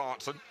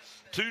 Wisconsin.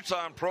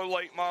 2-time Pro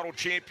Late Model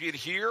champion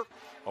here.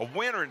 A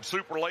winner in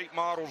Super Late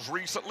Models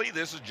recently.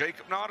 This is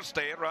Jacob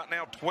Nottestad right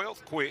now,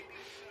 12th quick.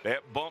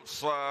 That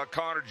bumps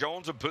Connor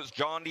Jones and puts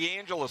John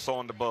DeAngelis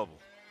on the bubble.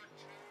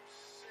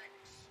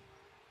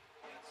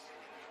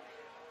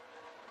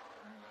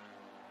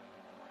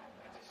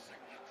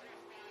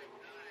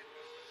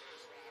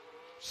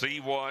 See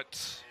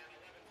what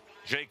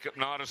Jacob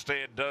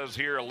Nottestad does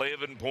here,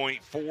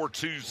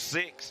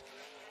 11.426.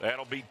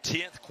 That'll be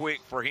 10th quick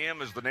for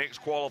him as the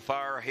next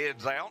qualifier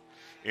heads out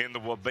in the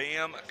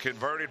Wabam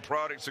Converted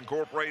Products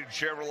Incorporated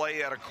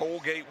Chevrolet out of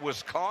Colgate,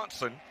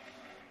 Wisconsin.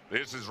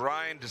 This is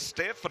Ryan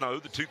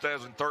DeStefano, the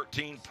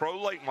 2013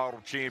 Pro Late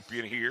Model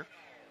champion here.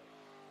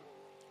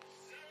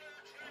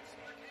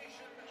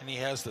 And he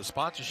has the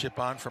sponsorship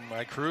on from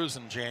my cruise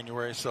in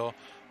January, so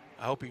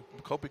I hope he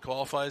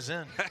qualifies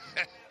in.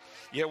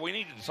 Yeah, we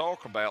needed to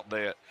talk about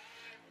that.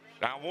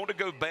 Now, I want to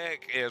go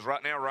back as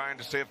right now Ryan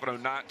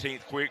DeStefano,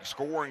 19th quick.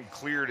 Scoring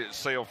cleared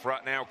itself.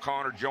 Right now,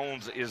 Connor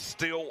Jones is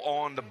still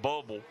on the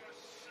bubble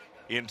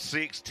in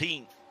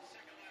 16th.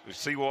 Let's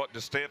see what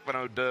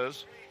DeStefano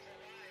does.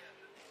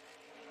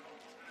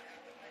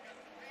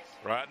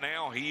 Right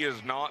now, he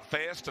is not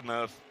fast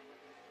enough.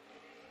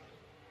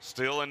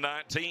 Still in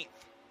 19th.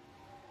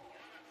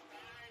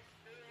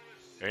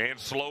 And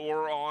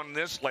slower on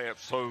this lap,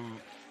 so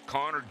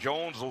Connor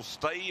Jones will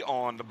stay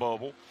on the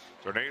bubble.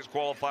 So next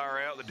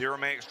qualifier out, the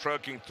Duramax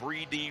Trucking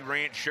 3D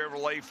Ranch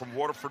Chevrolet from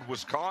Waterford,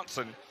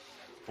 Wisconsin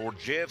for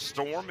Jeff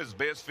Storm. His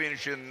best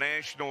finish in the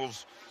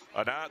Nationals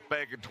a night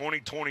back in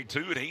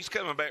 2022, and he's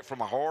coming back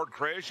from a hard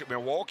crash at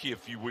Milwaukee a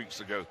few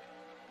weeks ago.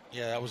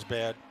 Yeah, that was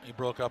bad. He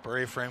broke up our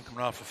A-frame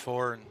coming off of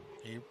 4,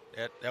 and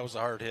that was a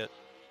hard hit.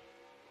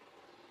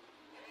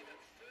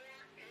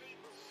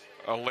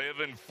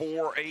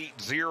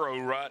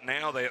 11.480 right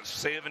now. That's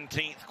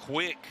 17th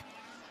quick.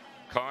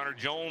 Connor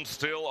Jones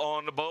still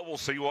on the bubble.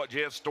 See what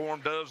Jeff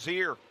Storm does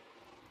here.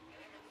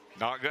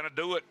 Not going to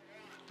do it.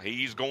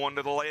 He's going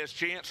to the last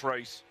chance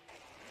race.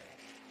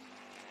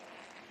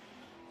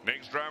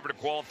 Next driver to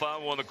qualify,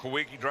 one of the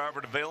Kawicki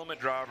driver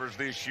development drivers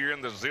this year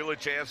in the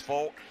Zillich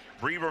Asphalt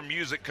Brewer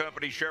Music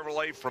Company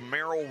Chevrolet from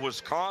Merrill,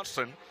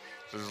 Wisconsin.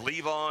 This is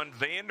Levon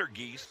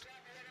Vandergeest.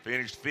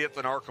 Finished 5th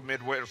in ARCA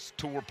Midwest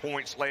Tour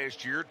points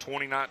last year,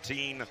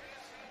 2019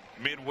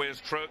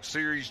 Midwest Truck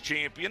Series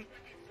champion.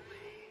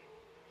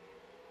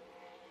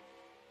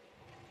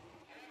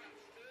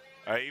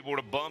 Able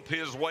to bump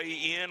his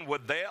way in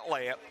with that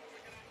lap.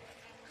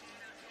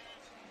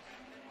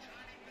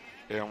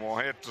 And we'll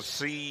have to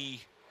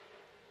see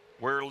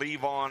where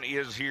Levon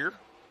is here.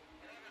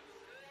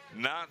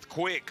 9th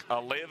quick,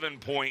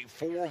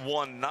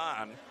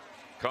 11.419.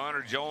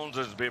 Connor Jones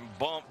has been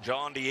bumped.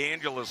 John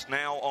DeAngelis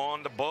now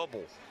on the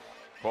bubble.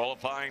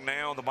 Qualifying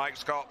now, the Mike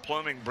Scott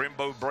Plumbing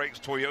Brembo Brakes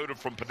Toyota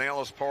from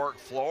Pinellas Park,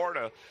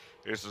 Florida.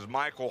 This is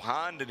Michael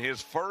Hind in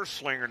his first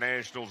Slinger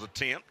Nationals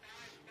attempt.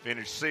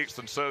 Finished 6th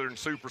in Southern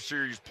Super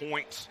Series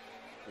points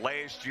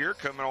last year,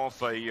 coming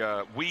off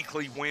a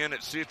weekly win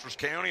at Citrus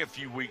County a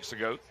few weeks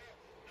ago.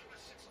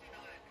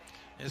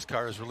 His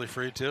car is really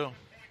free, too.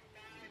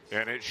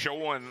 And it's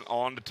showing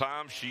on the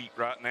timesheet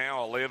right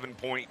now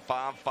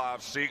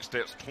 11.556.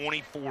 That's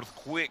 24th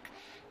quick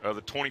of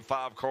the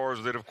 25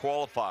 cars that have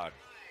qualified.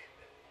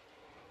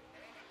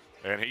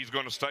 And he's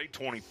going to stay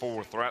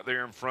 24th right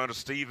there in front of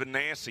Stephen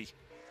Nassy.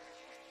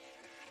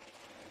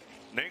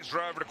 Next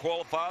driver to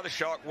qualify, the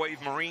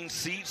Shockwave Marine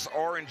Seats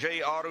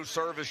R&J Auto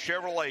Service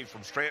Chevrolet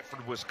from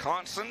Stratford,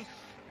 Wisconsin.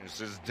 This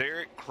is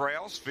Derek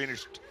Kraus,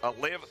 finished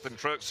 11th in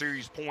Truck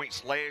Series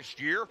points last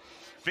year.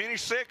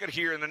 Finished 2nd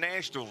here in the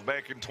Nationals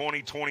back in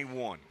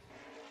 2021.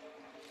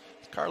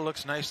 The car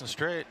looks nice and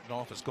straight. I don't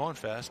know if it's going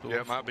fast, but yeah,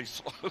 it might be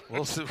slow.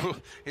 We'll see.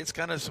 It's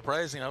kind of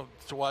surprising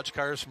to watch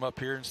cars from up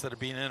here instead of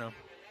being in them.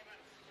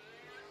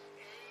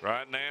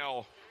 Right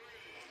now,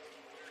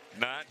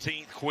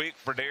 19th quick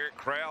for Derek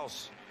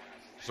Kraus.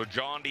 So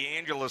John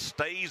DeAngelis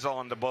stays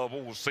on the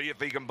bubble. We'll see if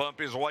he can bump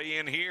his way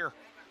in here.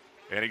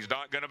 And he's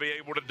not going to be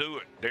able to do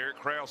it. Derek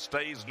Kraus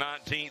stays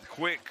 19th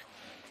quick.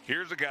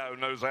 Here's a guy who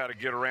knows how to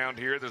get around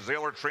here. The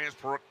Zeller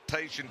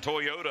Transportation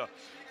Toyota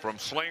from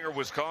Slinger,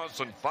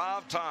 Wisconsin.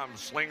 5-time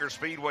Slinger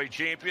Speedway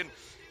champion.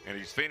 And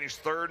he's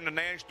finished 3rd in the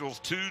Nationals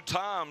 2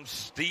 times.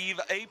 Steve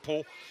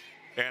Apel.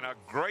 And a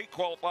great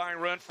qualifying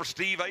run for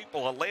Steve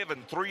Apel.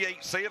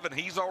 11.387.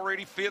 He's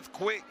already 5th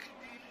quick.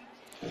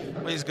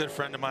 Well, he's a good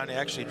friend of mine. He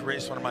actually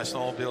raced one of my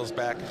snowmobiles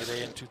back in the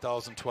day in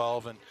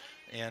 2012, and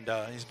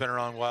he's been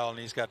around a while, and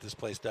he's got this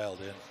place dialed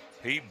in.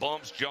 He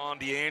bumps John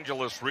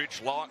DeAngelis.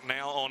 Rich Locke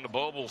now on the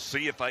bubble.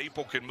 See if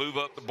Apel can move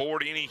up the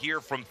board any here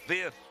from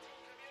 5th.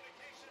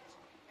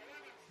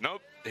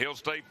 Nope, he'll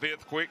stay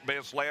 5th quick.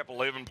 Best lap,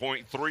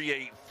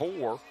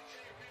 11.384.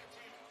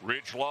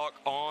 Rich Locke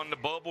on the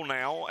bubble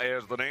now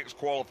as the next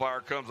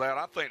qualifier comes out.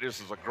 I think this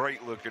is a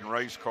great-looking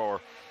race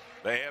car.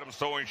 The Adams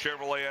Towing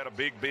Chevrolet out of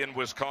Big Bend,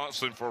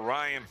 Wisconsin for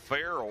Ryan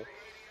Farrell.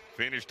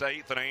 Finished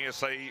 8th in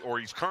ASA, or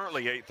he's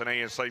currently 8th in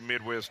ASA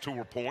Midwest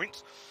Tour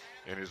points.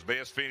 And his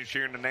best finish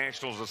here in the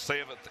Nationals is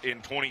 7th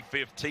in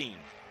 2015.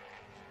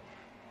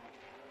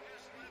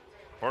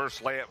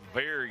 First lap,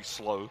 very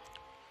slow.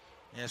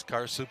 Yeah, his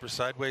car's super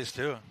sideways,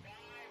 too.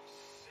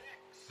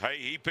 Hey,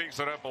 he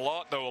picks it up a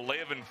lot, though,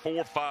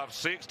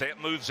 11.456. That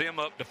moves him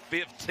up to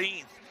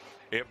 15th.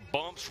 It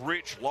bumps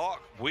Rich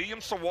Locke. William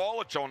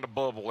Sawalich on the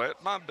bubble.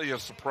 That might be a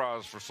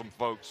surprise for some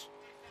folks.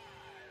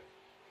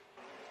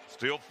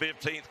 Still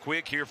 15th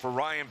quick here for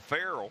Ryan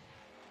Farrell.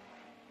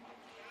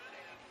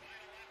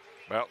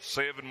 About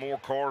 7 more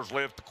cars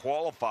left to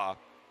qualify.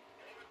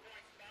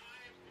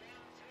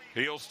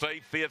 He'll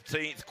stay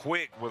 15th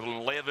quick with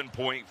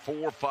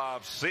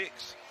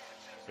 11.456.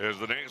 As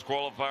the next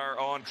qualifier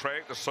on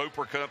track, the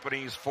Soper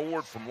Company's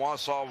Ford from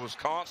Wausau,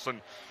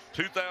 Wisconsin.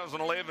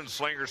 2011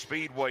 Slinger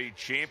Speedway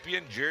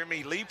champion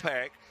Jeremy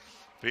Lepak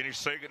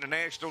finished 2nd in the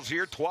Nationals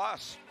here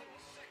twice.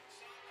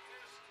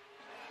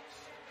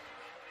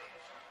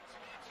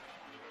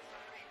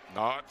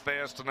 Not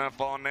fast enough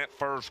on that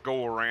first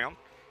go around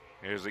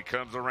as he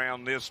comes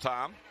around this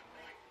time.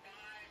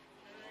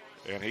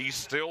 And he's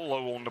still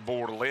low on the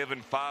board,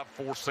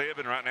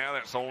 11.547 right now.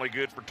 That's only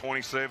good for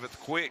 27th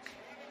quick.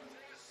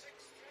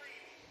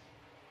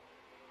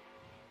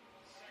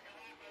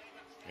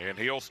 And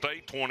he'll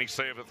stay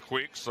 27th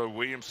quick, so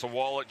William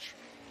Sawalich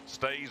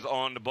stays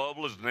on the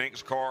bubble as the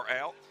next car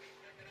out.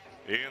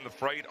 In the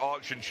Freight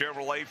Auction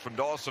Chevrolet from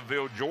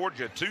Dawsonville,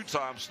 Georgia,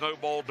 2-time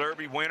Snowball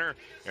Derby winner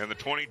and the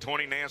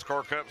 2020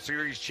 NASCAR Cup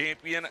Series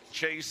champion,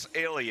 Chase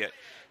Elliott.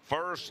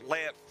 First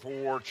lap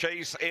for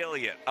Chase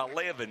Elliott,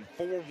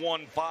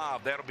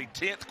 11.415. That'll be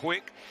 10th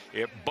quick.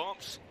 It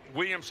bumps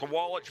William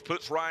Sawalich,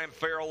 puts Ryan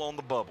Farrell on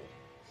the bubble.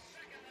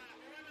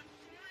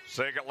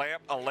 Second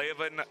lap,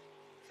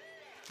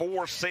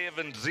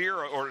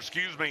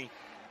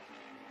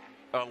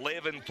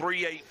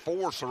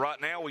 11.384. So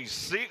right now he's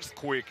 6th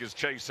quick as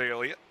Chase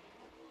Elliott.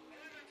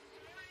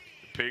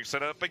 Picks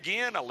it up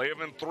again,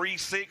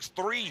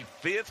 11.363,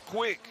 5th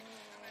quick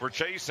for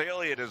Chase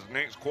Elliott as the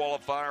next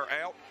qualifier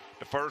out.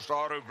 The First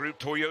Auto Group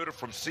Toyota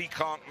from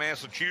Seekonk,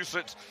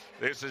 Massachusetts.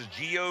 This is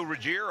Gio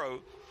Ruggiero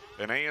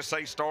an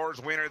ASA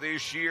Stars winner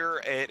this year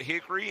at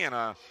Hickory and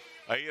a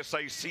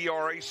ASA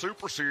CRA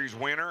Super Series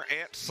winner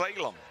at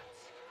Salem.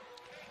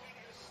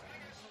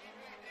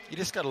 You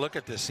just got to look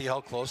at this, see how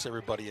close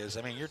everybody is.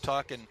 I mean, you're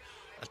talking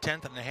a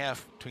 10th and a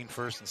half between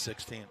 1st and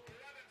 16th.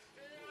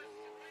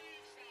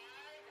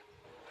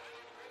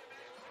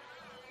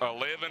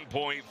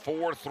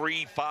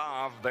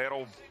 11.435.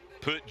 That'll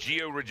put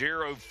Gio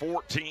Ruggiero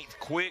 14th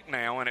quick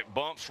now, and it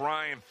bumps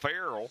Ryan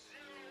Farrell.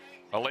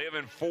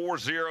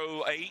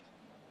 11.408.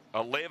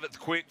 11th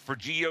quick for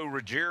Gio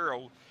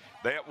Ruggiero.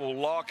 That will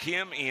lock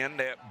him in.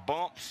 That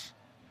bumps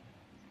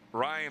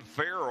Ryan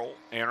Farrell.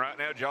 And right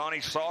now,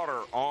 Johnny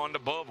Sauter on the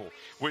bubble,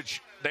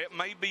 which that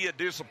may be a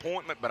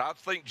disappointment, but I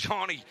think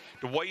Johnny,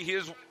 the way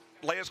his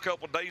last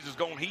couple of days is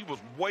going, he was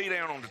way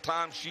down on the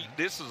time sheet.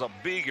 This is a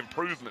big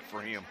improvement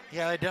for him.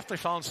 Yeah, they definitely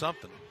found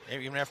something.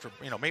 Even after,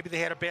 maybe they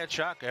had a bad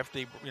shock after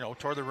they,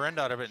 tore the end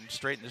out of it and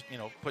straightened,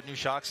 put new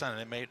shocks on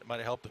it. It might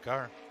have helped the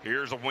car.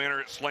 Here's a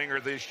winner at Slinger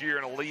this year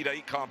in Elite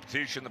 8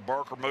 competition, the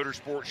Barker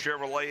Motorsports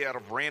Chevrolet out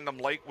of Random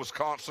Lake,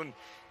 Wisconsin,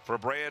 for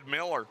Brad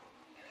Miller.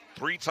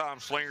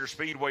 3-time Slinger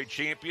Speedway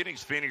champion.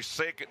 He's finished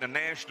second in the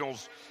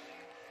Nationals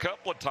a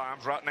couple of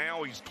times. Right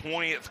now, he's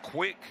 20th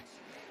quick.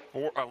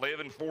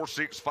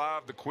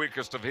 11.465, the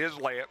quickest of his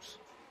laps.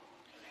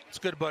 It's a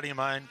good buddy of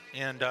mine,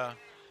 and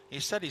he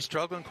said he's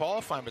struggling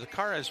qualifying, but the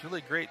car has really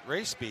great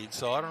race speed,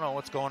 so I don't know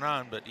what's going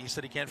on, but he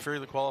said he can't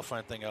figure the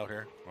qualifying thing out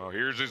here. Well,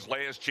 here's his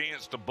last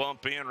chance to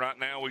bump in. Right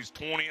now, he's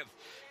 20th.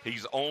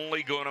 He's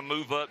only going to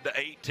move up to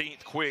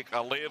 18th quick,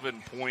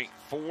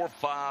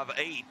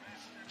 11.458.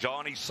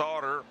 Johnny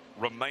Sauter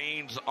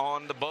remains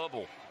on the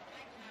bubble.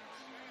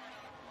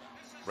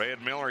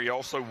 Brad Miller, he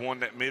also won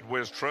that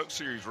Midwest Truck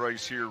Series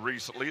race here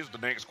recently, is the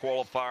next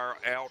qualifier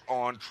out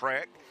on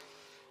track.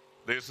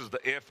 This is the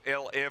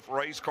FLF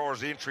Race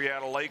Cars entry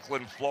out of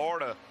Lakeland,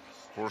 Florida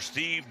for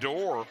Steve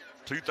Dorr,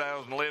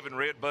 2011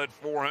 Redbud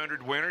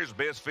 400 winner. His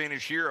best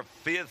finish here, a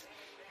 5th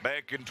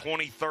back in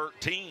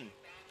 2013.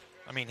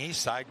 I mean, he's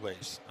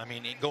sideways. I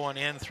mean, going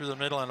in through the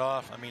middle and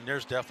off. I mean,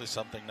 there's definitely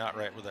something not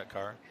right with that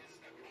car.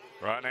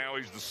 Right now,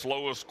 he's the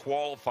slowest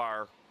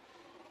qualifier.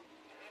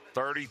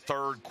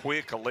 33rd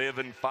quick,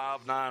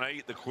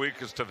 11.598, the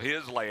quickest of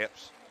his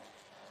laps.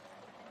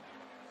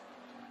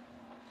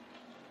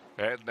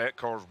 That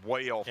car's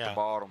way off the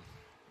bottom.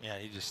 Yeah,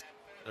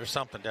 there's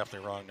something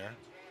definitely wrong there.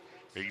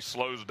 He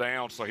slows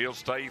down, so he'll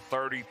stay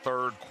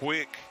 33rd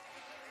quick.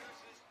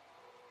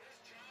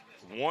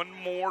 One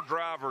more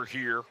driver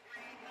here,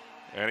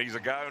 and he's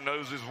a guy who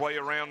knows his way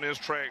around this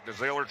track. The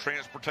Zeller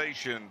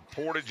Transportation,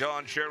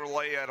 Porta-John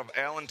Chevrolet out of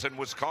Allenton,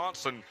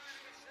 Wisconsin,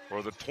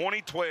 for the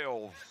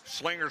 2012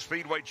 Slinger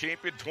Speedway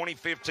champion,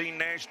 2015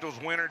 Nationals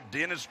winner,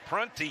 Dennis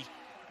Prunty.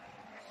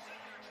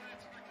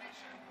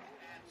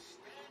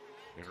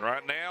 And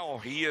right now,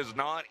 he is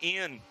not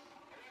in.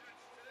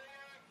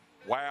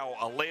 Wow,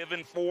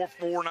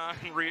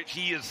 11.449, Rich.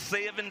 He is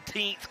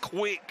 17th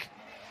quick.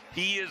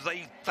 He is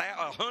a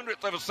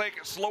 100th of a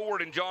second slower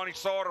than Johnny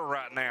Sauter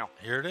right now.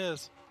 Here it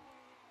is.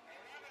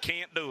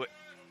 Can't do it.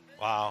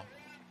 Wow.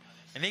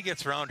 And he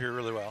gets around here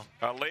really well.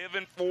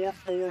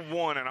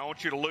 11.441, and I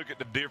want you to look at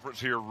the difference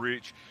here,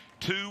 Rich.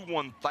 2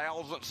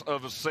 1/1000ths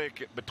of a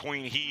second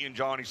between he and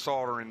Johnny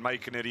Sauter in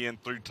making it in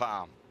through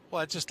time.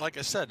 Well, it's just like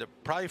I said,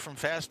 probably from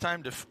fast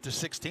time to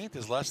 16th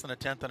is less than a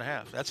 10th and a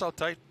half. That's how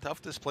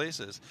tough this place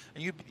is.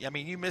 And you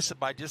miss it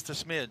by just a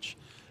smidge.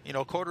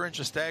 A quarter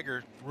inch of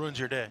stagger ruins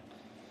your day.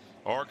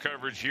 Our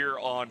coverage here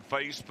on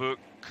Facebook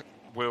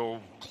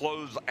will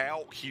close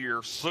out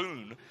here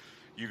soon.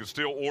 You can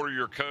still order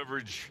your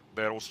coverage.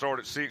 That'll start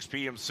at 6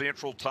 p.m.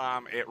 Central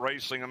Time at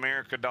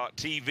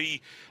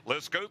RacingAmerica.tv.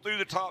 Let's go through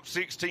the top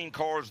 16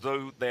 cars,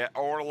 though, that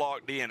are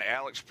locked in.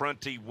 Alex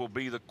Prunty will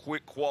be the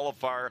quick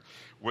qualifier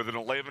with an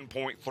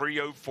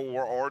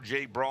 11.304.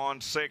 R.J. Braun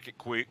second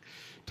quick.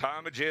 Ty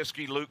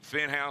Majeski, Luke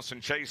Fenhouse,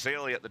 and Chase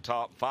Elliott at the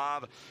top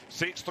 5.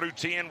 6 through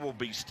 10 will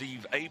be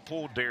Steve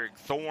Apel, Derek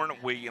Thorne,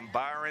 William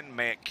Byron,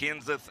 Matt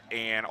Kenseth,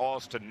 and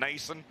Austin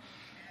Nason.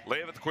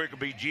 11th quick will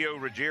be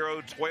Gio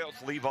Ruggiero.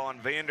 12th,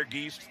 Levon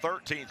Vandergeest.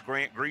 13th,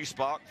 Grant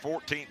Griesbach.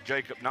 14th,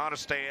 Jacob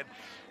Nottestad.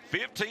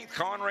 15th,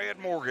 Conrad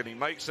Morgan. He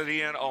makes it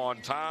in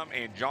on time.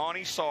 And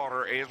Johnny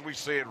Sauter, as we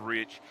said,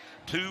 Rich,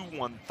 2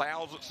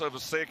 1/1000ths of a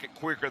second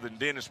quicker than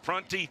Dennis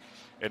Prunty.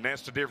 And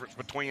that's the difference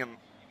between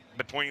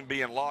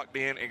being locked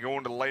in and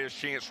going to the last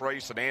chance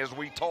race. And as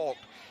we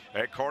talked,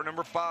 that car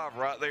number 5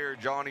 right there,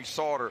 Johnny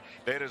Sauter,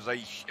 this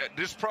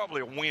is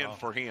probably a win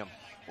for him.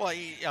 Well,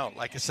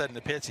 like I said in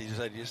the pits, he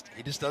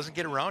just doesn't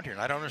get around here,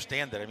 and I don't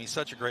understand that. I mean, he's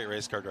such a great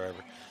race car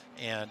driver,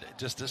 and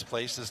just this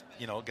place has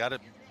got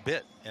it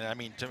bit. And I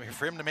mean,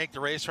 for him to make the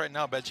race right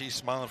now, I bet you he's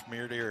smiling from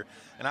ear to ear.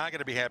 And I got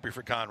to be happy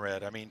for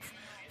Conrad. I mean,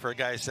 for a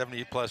guy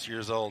 70+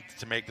 years old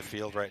to make the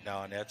field right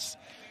now, and that's,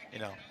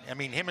 I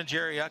mean, him and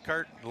Jerry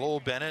Eckhart, Lowell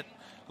Bennett,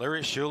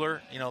 Larry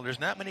Schuler, there's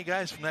not many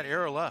guys from that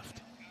era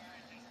left.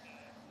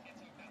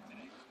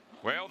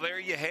 Well, there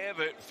you have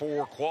it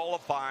for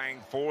qualifying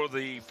for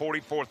the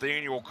 44th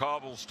annual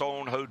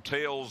Cobblestone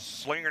Hotels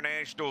Slinger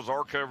Nationals.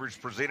 Our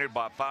coverage presented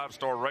by 5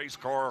 Star Race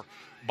Car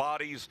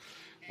Bodies.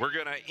 We're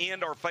going to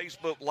end our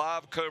Facebook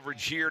Live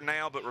coverage here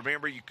now, but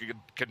remember, you can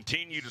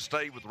continue to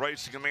stay with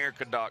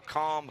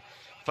RacingAmerica.com,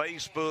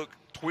 Facebook,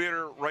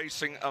 Twitter,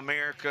 Racing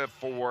America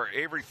for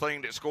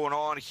everything that's going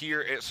on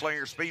here at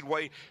Slinger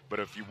Speedway. But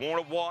if you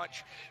want to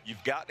watch,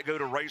 you've got to go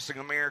to Racing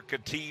America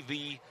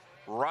TV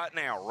right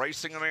now,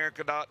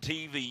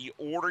 RacingAmerica.tv.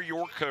 Order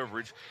your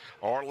coverage.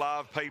 Our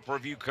live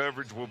pay-per-view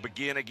coverage will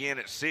begin again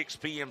at 6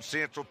 p.m.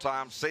 Central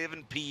Time,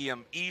 7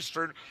 p.m.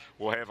 Eastern.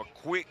 We'll have a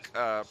quick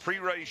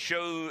pre-race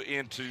show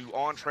into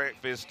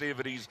on-track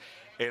festivities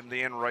and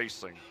then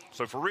racing.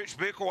 So for Rich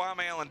Bickle, I'm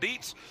Alan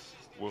Dietz.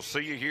 We'll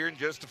see you here in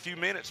just a few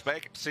minutes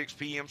back at 6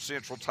 p.m.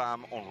 Central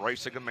Time on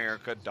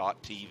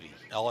RacingAmerica.tv.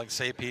 All I can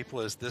say, people,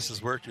 is this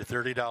is worth your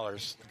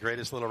 $30. The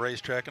greatest little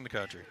racetrack in the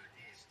country.